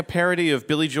sang a parody of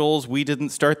Billy Joel's We Didn't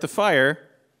Start the Fire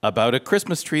about a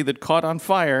Christmas tree that caught on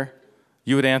fire,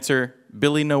 you would answer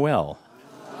Billy Noel.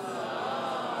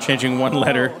 Changing one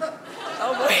letter.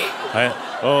 Oh,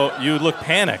 wait. You look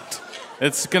panicked.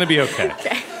 It's going to be okay.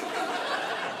 Okay.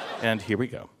 And here we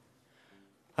go.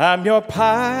 I'm your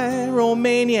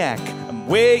pyromaniac. I'm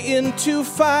way into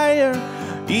fire,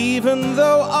 even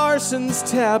though arson's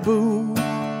taboo.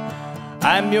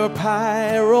 I'm your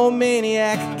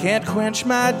pyromaniac, can't quench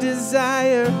my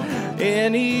desire.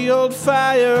 Any old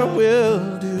fire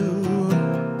will do.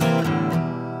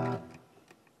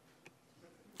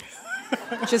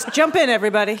 Just jump in,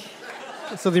 everybody.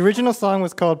 So the original song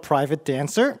was called Private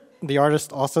Dancer. The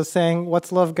artist also sang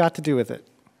What's Love Got to Do with It?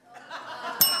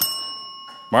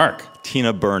 Mark.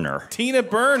 Tina Burner. Tina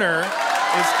Burner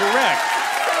is correct.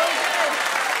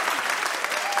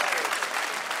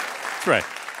 That's right.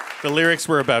 The lyrics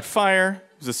were about fire.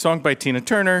 It was a song by Tina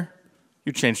Turner.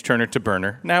 You changed Turner to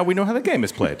Burner. Now we know how the game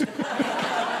is played.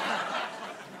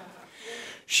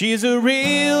 She's a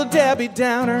real Debbie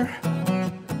Downer,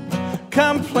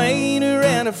 complainer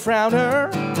and a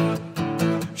frowner.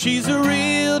 She's a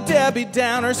real Debbie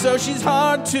Downer, so she's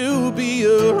hard to be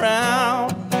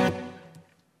around.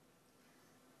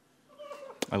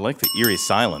 I like the eerie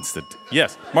silence.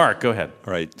 Yes, Mark, go ahead.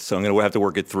 All right, so I'm going to have to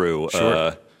work it through.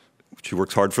 Sure. She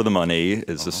Works Hard for the Money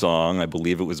is the song. I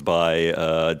believe it was by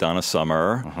Donna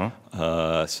Summer.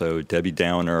 So Debbie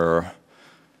Downer.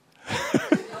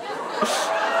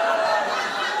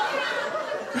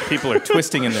 People are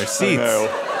twisting in their seats.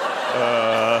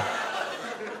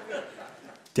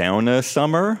 Downa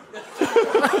Summer?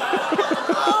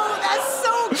 Oh, that's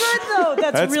so good, though.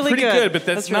 That's really pretty good, but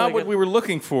that's not really what good. we were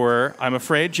looking for, I'm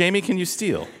afraid. Jamie, can you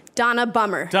steal? Donna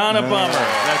Bummer. Donna Bummer.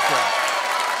 That's right.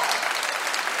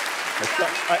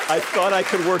 I thought I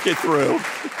could work it through.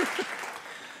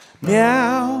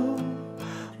 Meow,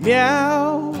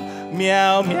 meow,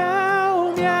 meow,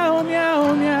 meow, meow, meow,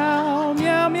 meow,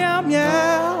 meow, meow,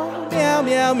 meow, meow,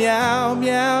 meow, meow,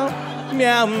 meow,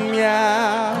 meow,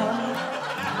 meow.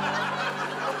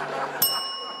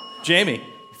 Jamie.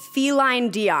 Feline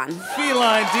Dion.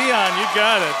 Feline Dion, you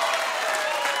got it.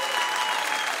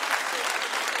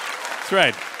 That's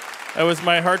right. That was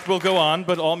My Heart Will Go On,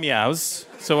 but all meows.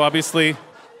 So obviously,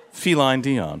 Feline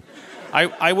Dion.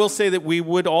 I will say that we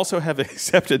would also have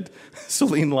accepted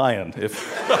Celine Lyon if...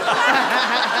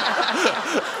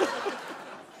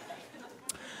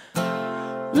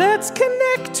 Let's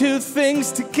connect two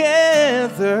things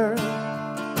together.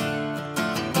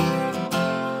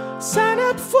 Sign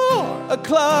up for a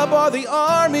club or the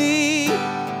army.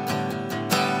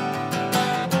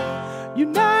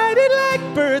 United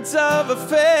like birds of a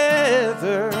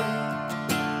feather.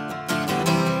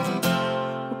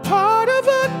 We're part of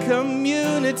a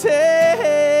community.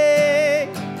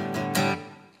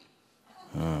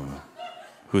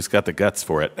 Who's got the guts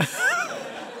for it?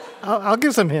 I'll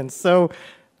give some hints. So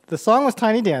the song was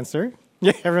Tiny Dancer.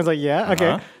 Yeah, everyone's like, yeah,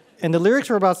 okay. And the lyrics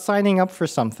were about signing up for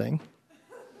something.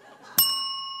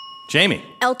 Jamie.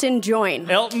 Elton John.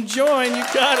 Elton John, you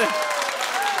got it.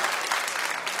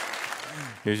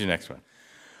 Here's your next one.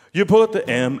 You put the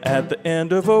M at the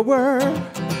end of a word,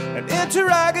 an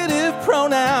interrogative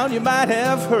pronoun you might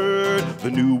have heard.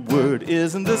 The new word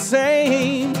isn't the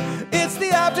same. It's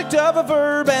the object of a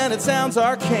verb and it sounds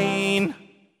arcane.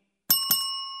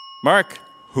 Mark.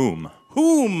 Whom.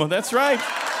 Whom, that's right.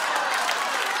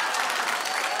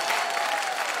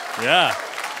 Yeah.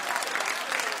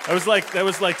 That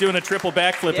was like doing a triple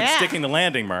backflip and sticking the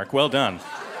landing, Mark. Well done.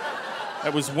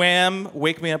 That was Wham!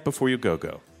 Wake Me Up Before You Go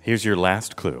Go. Here's your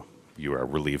last clue. You are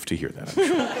relieved to hear that, I'm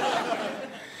sure.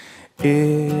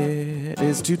 It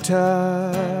is too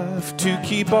tough to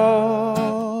keep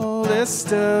all this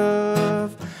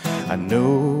stuff. I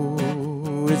know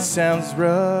it sounds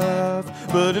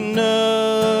rough, but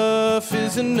enough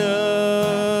is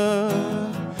enough.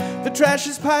 The trash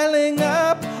is piling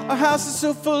up, our house is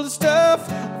so full of stuff.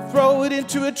 Throw it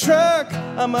into a truck,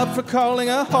 I'm up for calling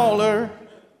a hauler.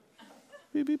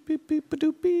 Beep, beep, beep, beep,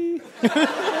 ba-doop, beep.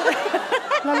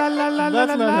 La, la, la, la,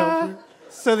 la, la.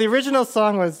 So the original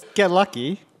song was Get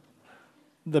Lucky.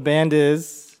 The band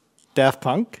is Daft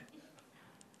Punk.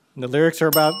 And the lyrics are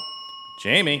about...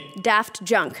 Jamie. Daft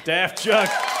Junk. Daft Junk.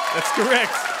 That's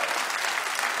correct.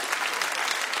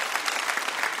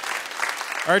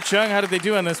 Art Chung, how did they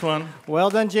do on this one? Well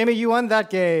done, Jamie. You won that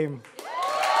game.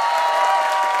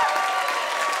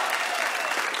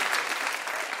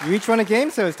 You each won a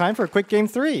game, so it's time for a quick game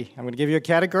 3. I'm going to give you a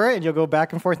category, and you'll go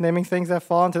back and forth naming things that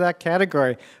fall into that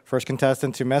category. First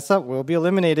contestant to mess up will be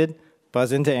eliminated.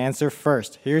 Buzz in to answer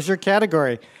first. Here's your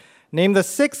category. Name the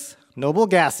 6 noble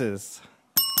gases.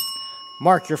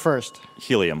 Mark, you're first.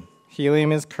 Helium.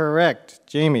 Helium is correct.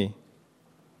 Jamie.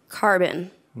 Carbon.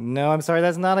 No, I'm sorry,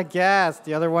 that's not a gas.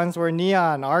 The other ones were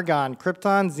neon, argon,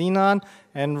 krypton, xenon,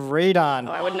 and radon.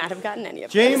 Oh, I would not have gotten any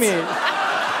of Jamie. those.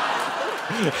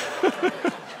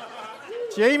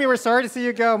 Jamie, we're sorry to see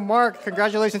you go. Mark,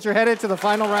 congratulations, you're headed to the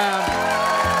final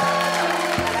round.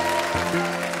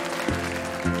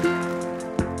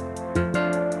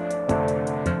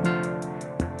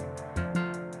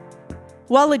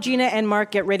 While Legina and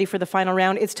Mark get ready for the final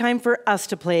round, it's time for us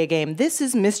to play a game. This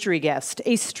is Mystery Guest.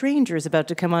 A stranger is about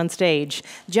to come on stage.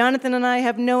 Jonathan and I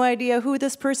have no idea who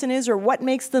this person is or what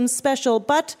makes them special,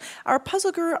 but our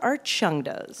puzzle guru, Art Chung,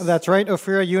 does. That's right,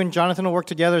 Ophira. You and Jonathan will work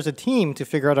together as a team to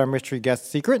figure out our mystery guest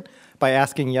secret by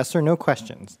asking yes or no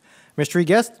questions. Mystery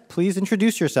guest, please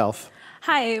introduce yourself.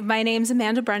 Hi, my name's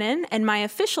Amanda Brennan, and my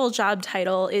official job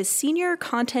title is Senior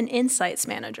Content Insights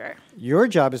Manager. Your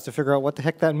job is to figure out what the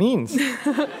heck that means.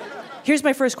 Here's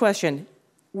my first question.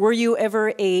 Were you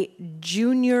ever a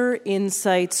Junior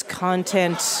Insights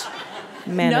Content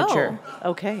Manager? No.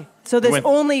 Okay. So this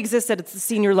only exists at the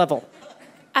senior level?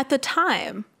 At the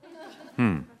time.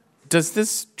 Does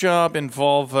this job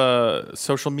involve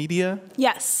social media?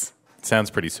 Yes. Sounds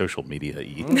pretty social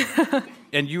media-y.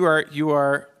 And you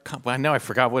are. Well, now I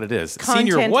forgot what it is.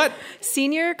 Senior what?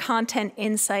 Senior Content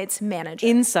Insights Manager.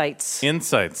 Insights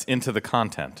into the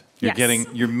content. Yes.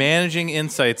 You're managing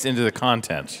insights into the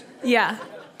content. Yeah.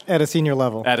 At a senior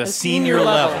level. At a senior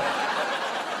level.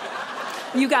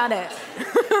 You got it.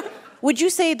 Would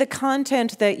you say the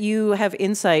content that you have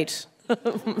insight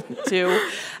to,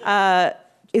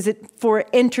 is it for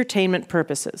entertainment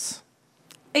purposes?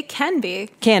 It can be.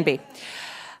 Can be.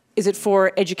 Is it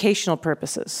for educational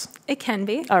purposes? It can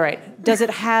be. All right. Does it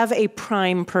have a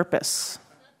prime purpose?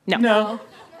 No.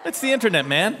 It's the internet,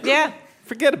 man. Yeah.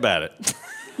 Forget about it.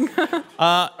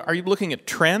 Are you looking at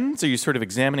trends? Are you sort of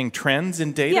examining trends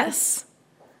in data? Yes.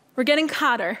 We're getting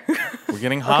hotter. We're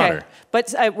getting hotter. Okay. But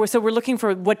so we're looking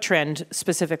for what trend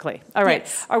specifically? All right.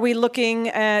 Yes. Are we looking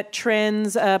at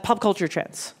trends, pop culture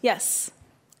trends? Yes.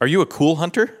 Are you a cool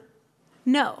hunter?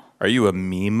 No. Are you a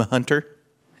meme hunter?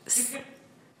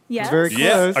 Yes. Very close.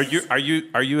 Yeah.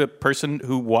 Are you a person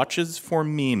who watches for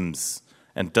memes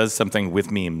and does something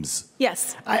with memes?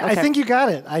 Yes. I think you got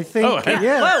it. I think. Oh,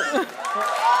 yeah. Whoa.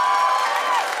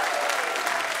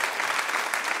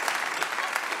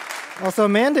 Also,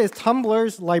 Amanda is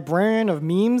Tumblr's librarian of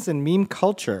memes and meme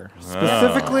culture.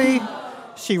 Specifically,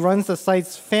 she runs the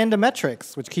site's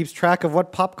Fandometrics, which keeps track of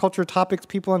what pop culture topics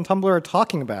people on Tumblr are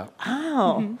talking about.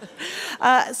 Oh.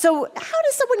 So how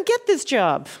does someone get this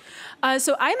job?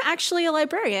 So I'm actually a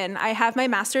librarian. I have my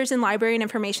master's in library and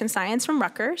information science from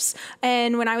Rutgers.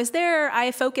 And when I was there,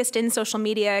 I focused in social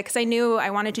media because I knew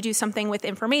I wanted to do something with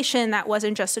information that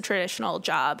wasn't just a traditional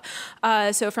job.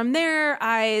 So from there,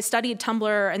 I studied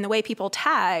Tumblr and the way people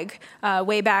tag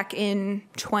way back in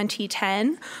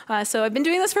 2010. So I've been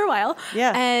doing this for a while.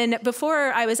 Yeah. And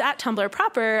before I was at Tumblr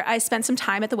proper, I spent some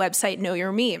time at the website Know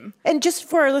Your Meme. And just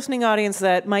for our listening audience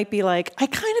that might be like, I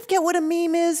kind of get what a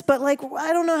meme is, but like,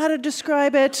 I don't know how to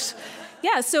describe it.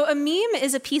 Yeah, so a meme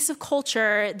is a piece of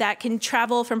culture that can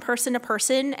travel from person to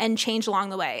person and change along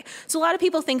the way. So a lot of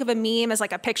people think of a meme as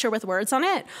like a picture with words on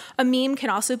it. A meme can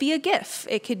also be a GIF.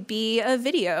 It could be a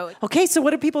video. Okay, so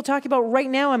what are people talking about right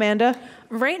now, Amanda?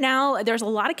 Right now, there's a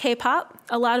lot of K-pop.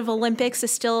 A lot of Olympics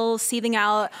is still seething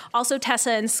out. Also,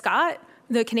 Tessa and Scott,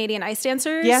 the Canadian ice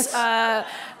dancers. Yes.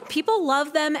 People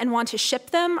love them and want to ship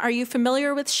them. Are you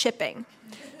familiar with shipping?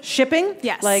 Shipping?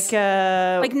 Yes.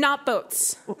 Like not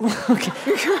boats.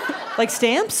 Like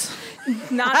stamps?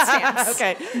 Not stamps.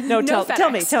 Okay. No,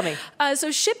 tell me.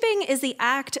 So shipping is the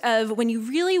act of when you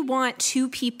really want two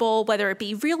people, whether it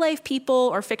be real life people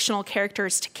or fictional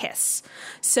characters, to kiss.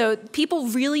 So people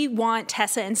really want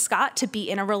Tessa and Scott to be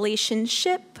in a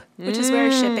relationship, which is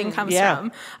where shipping comes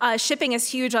from. Shipping is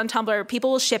huge on Tumblr.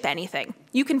 People will ship anything.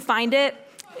 You can find it.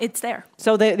 It's there.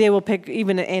 So they will pick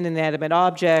even inanimate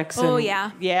objects.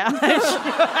 Yeah.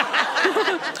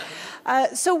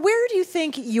 So where do you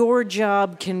think your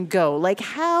job can go? Like,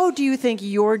 how do you think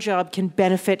your job can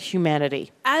benefit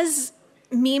humanity? As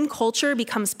meme culture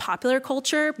becomes popular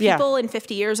culture, people in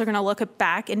 50 years are going to look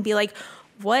back and be like,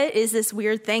 what is this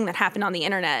weird thing that happened on the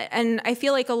internet? And I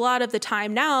feel like a lot of the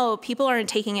time now, people aren't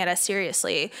taking it as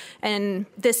seriously. And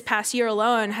this past year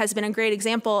alone has been a great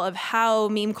example of how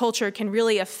meme culture can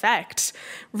really affect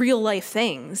real life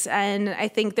things. And I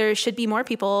think there should be more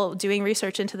people doing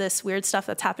research into this weird stuff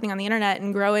that's happening on the internet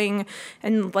and growing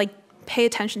and like pay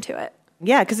attention to it.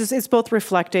 Yeah, because it's both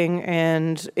reflecting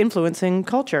and influencing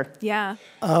culture. Yeah.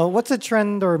 What's a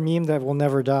trend or meme that will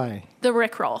never die? The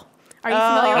Rickroll. Are you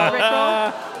familiar with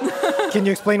Rickroll? Can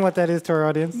you explain what that is to our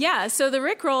audience? Yeah, so the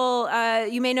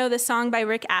Rickroll, you may know the song by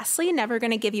Rick Astley, Never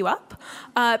Gonna Give You Up.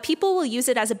 People will use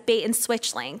it as a bait and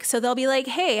switch link. So they'll be like,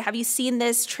 hey, have you seen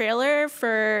this trailer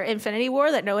for Infinity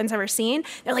War that no one's ever seen?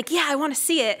 They're like, yeah, I want to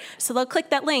see it. So they'll click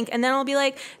that link, and then it'll be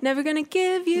like, never gonna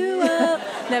give you up,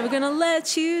 never gonna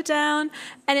let you down.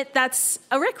 And that's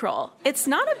a Rickroll. It's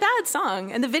not a bad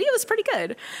song, and the video is pretty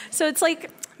good. So it's like,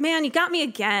 man, you got me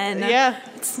again. Yeah.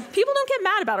 People don't get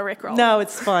mad about a Rickroll. No,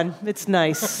 it's fun. It's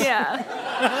nice. Yeah.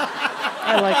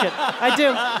 I like it.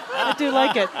 I do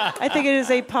like it. I think it is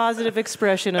a positive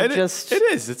expression of It is.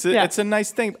 It's a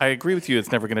nice thing. I agree with you.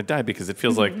 It's never going to die because it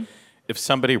feels like if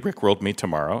somebody Rickrolled me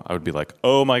tomorrow, I would be like,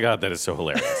 oh my God, that is so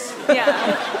hilarious.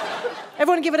 Yeah.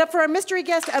 Everyone give it up for our mystery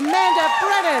guest, Amanda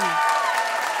Brennan.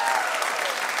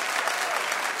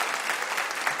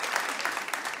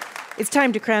 It's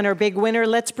time to crown our big winner.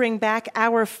 Let's bring back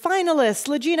our finalist,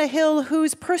 Legina Hill,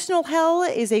 whose personal hell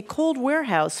is a cold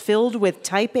warehouse filled with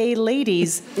type A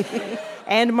ladies.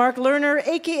 And Mark Lerner,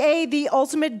 a.k.a. the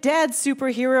ultimate dad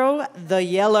superhero, the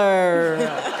Yeller.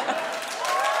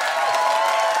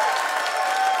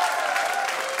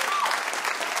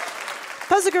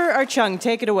 Puziker Archung,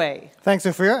 take it away. Thanks,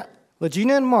 Sophia.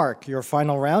 Legina and Mark, your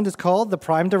final round is called the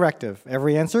Prime Directive.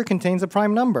 Every answer contains a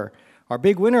prime number. Our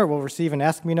big winner will receive an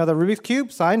Ask Me Another Rubik's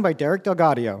Cube signed by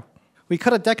DelGaudio. We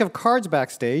cut a deck of cards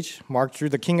backstage. Mark drew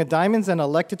the King of Diamonds and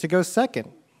elected to go second.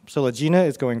 So Legina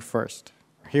is going first.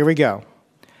 Here we go.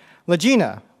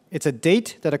 Legina, it's a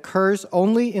date that occurs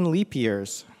only in leap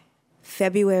years.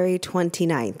 February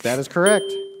 29th. That is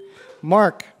correct.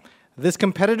 Mark, this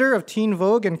competitor of Teen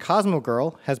Vogue and Cosmo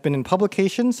Girl has been in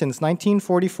publication since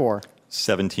 1944.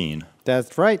 17.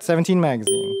 That's right, 17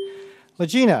 magazine.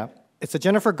 Legina, it's a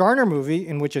Jennifer Garner movie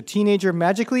in which a teenager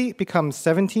magically becomes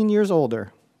 17 years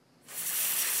older.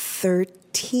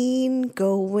 13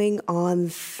 going on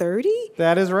 30?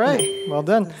 That is right. Well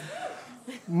done.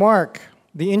 Mark,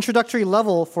 the introductory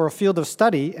level for a field of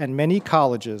study at many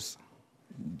colleges.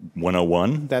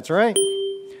 101. That's right.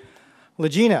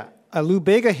 Legina, a Lou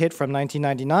Bega hit from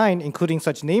 1999, including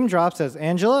such name drops as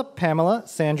Angela, Pamela,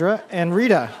 Sandra, and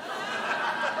Rita.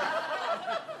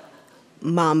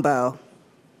 Mambo.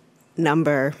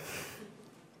 Number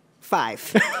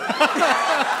 5.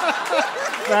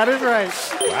 That is right.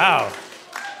 Wow.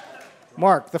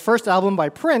 Mark, the first album by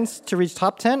Prince to reach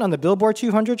top 10 on the Billboard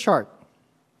 200 chart.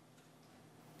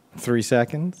 3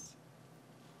 seconds.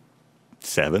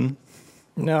 7.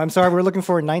 No, I'm sorry. We're looking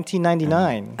for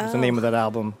 1999 is the name of that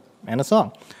album and a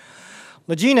song.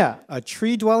 Legina, a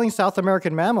tree-dwelling South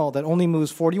American mammal that only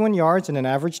moves 41 yards in an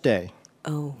average day.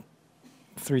 3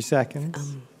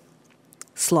 seconds.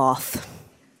 Sloth.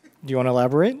 Do you want to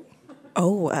elaborate?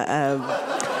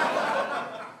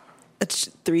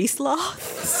 3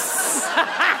 sloths.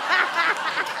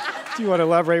 Do you want to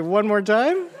elaborate one more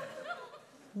time?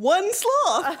 1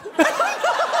 sloth.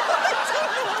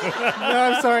 No,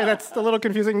 I'm sorry. That's a little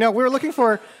confusing. No, we were looking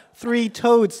for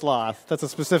 3-toed sloth. That's a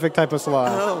specific type of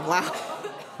sloth. Oh, wow.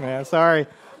 Yeah, sorry.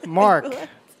 Mark,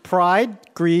 pride,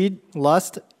 greed,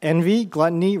 lust, envy,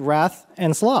 gluttony, wrath,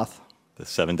 and sloth. The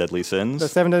 7 deadly sins. The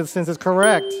 7 deadly sins is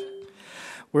correct.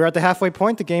 We're at the halfway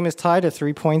point. The game is tied at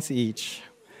 3 points each.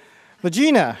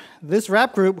 Legina, this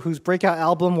rap group whose breakout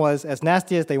album was As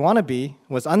Nasty As They Wanna Be,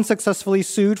 was unsuccessfully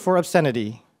sued for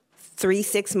obscenity. 3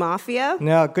 6 Mafia?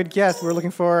 No, good guess. We're looking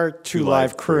for 2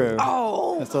 Live Crew.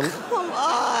 Oh,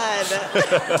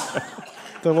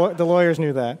 come on. The lawyers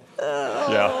knew that.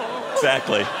 Yeah.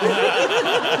 Exactly.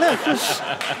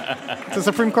 It's a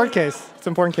Supreme Court case. It's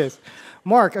an important case.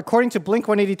 Mark, according to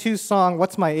Blink-182's song,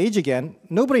 What's My Age Again,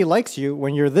 nobody likes you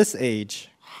when you're this age.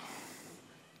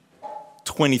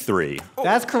 23.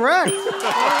 That's correct.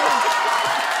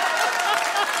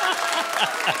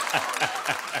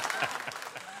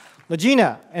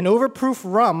 Legina, an overproof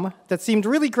rum that seemed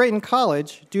really great in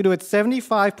college due to its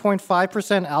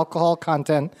 75.5% alcohol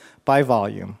content by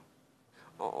volume.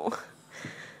 Oh.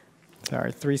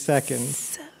 Sorry, 3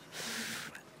 seconds.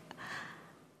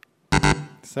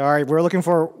 Sorry, we're looking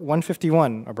for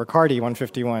 151, or Bacardi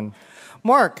 151.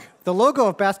 Mark, the logo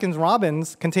of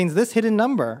Baskin-Robbins contains this hidden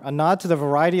number, a nod to the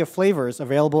variety of flavors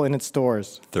available in its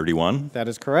stores. 31. That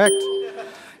is correct.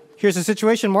 Here's the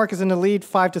situation. Mark is in the lead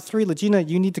 5-3. Legina,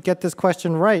 you need to get this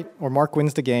question right, or Mark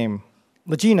wins the game.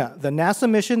 Legina, the NASA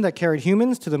mission that carried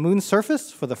humans to the moon's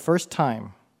surface for the first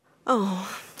time.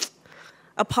 Oh,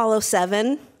 Apollo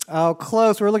 7. Oh,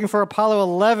 close. We're looking for Apollo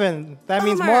 11. That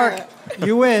means, Mark,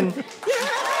 you win.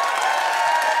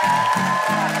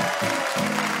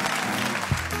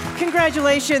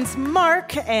 Congratulations,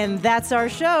 Mark. And that's our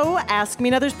show. Ask Me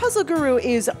Another's puzzle guru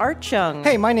is Art Chung.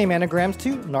 Hey, my name anagrams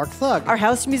to Narc Thug. Our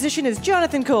house musician is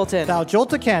Jonathan Colton. Thou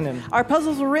Jolta Cannon. Our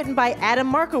puzzles were written by Adam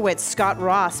Markowitz, Scott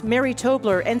Ross, Mary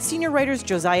Tobler, and senior writers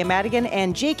Josiah Madigan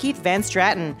and J. Keith Van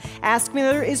Stratton. Ask Me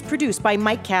Another is produced by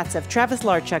Mike Katzeff, Travis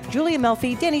Larchuk, Julia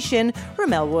Melfi, Denny Shin,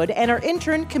 Ramel Wood, and our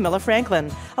intern Camilla Franklin,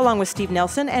 along with Steve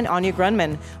Nelson and Anya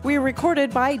Grunman. We are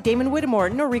recorded by Damon Whittemore,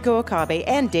 Noriko Okabe,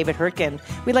 and David Hurtgen.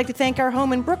 We'd like to thank our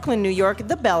home in Brooklyn, New York,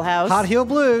 the Bell House. Hot Heel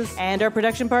Blues. And our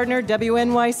production partner,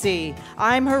 WNYC.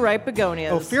 I'm Haripe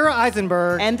Begonias. Ophira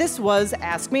Eisenberg. And this was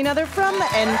Ask Me Another from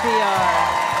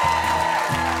NPR.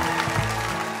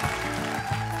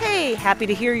 Hey, happy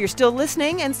to hear you're still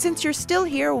listening, and since you're still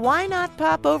here, why not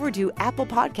pop over to Apple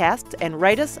Podcasts and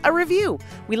write us a review?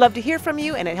 We love to hear from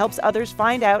you, and it helps others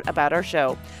find out about our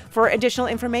show. For additional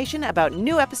information about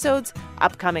new episodes,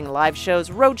 upcoming live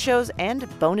shows, road shows, and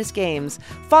bonus games,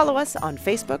 follow us on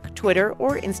Facebook, Twitter,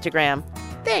 or Instagram.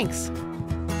 Thanks.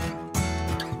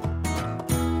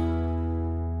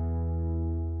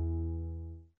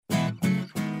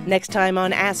 Next time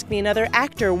on Ask Me Another,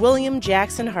 actor William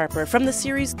Jackson Harper from the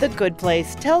series The Good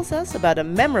Place tells us about a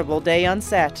memorable day on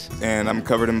set. And I'm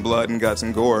covered in blood and guts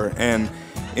and gore. And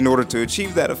in order to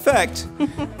achieve that effect,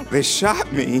 they shot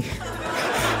me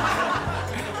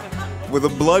with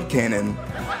a blood cannon.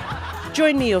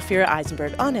 Join me, Ophira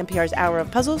Eisenberg, on NPR's Hour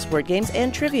of Puzzles, Word Games,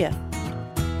 and Trivia.